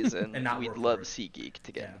that reason, And not we'd work for love it. SeatGeek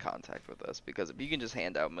to get in Yeah. contact with us, because if you can just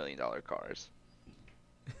hand out $1 million cars,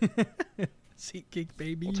 SeatGeek,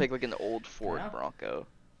 baby. we'll take like an old Ford Yeah. Bronco.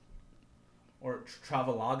 or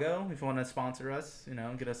Travelodge, if you want to sponsor us,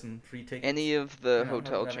 get us some free tickets. Any of the You know,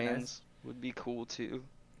 hotel that'd be chains nice. would be cool too.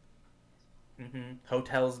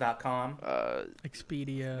 Hotels.com.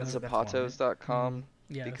 Expedia. Zapatos.com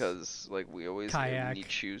Yes. because like we always Kayak.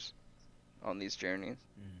 need shoes on these journeys.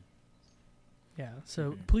 Yeah,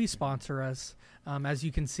 so please sponsor us. As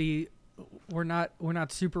you can see, we're not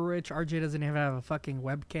super rich. RJ doesn't even have a fucking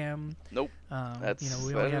webcam. Nope. We That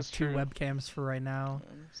only is have 2 true. webcams for right now.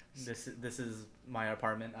 This is my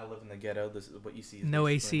apartment. I live in the ghetto. This is what you see. Is No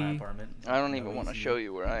basically my AC. apartment. I don't No even want to AC. show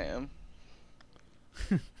you where I am.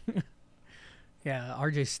 Yeah,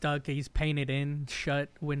 RJ's stuck. He's painted in, shut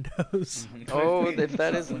windows. Oh, if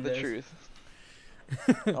that isn't the Windows. truth.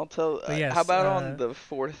 I'll tell. But yes, how about on the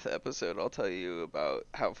 4th episode? I'll tell you about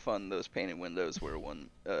how fun those painted windows were one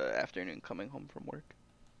afternoon coming home from work.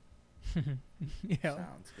 Yeah.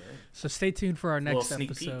 Sounds good. So stay tuned for our Little next sneak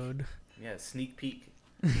peek. episode. Yeah, sneak peek.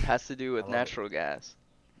 Has to do with I love natural gas.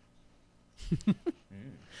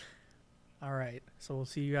 All right. So we'll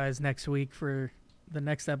see you guys next week for the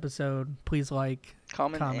next episode. Please like,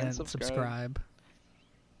 Comment and comment, subscribe.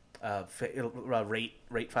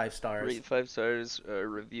 Rate 5 stars. Rate 5 stars.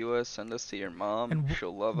 Review us. Send us to your mom. And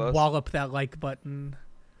She'll love us. Wallop that like button.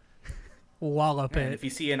 Wallop And it. if you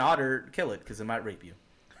see an otter, kill it because it might rape you.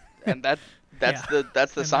 And that's Yeah. the And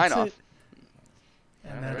sign that's off. it.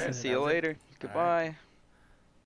 And All that's right, it. See you That's it. later. All Goodbye. right.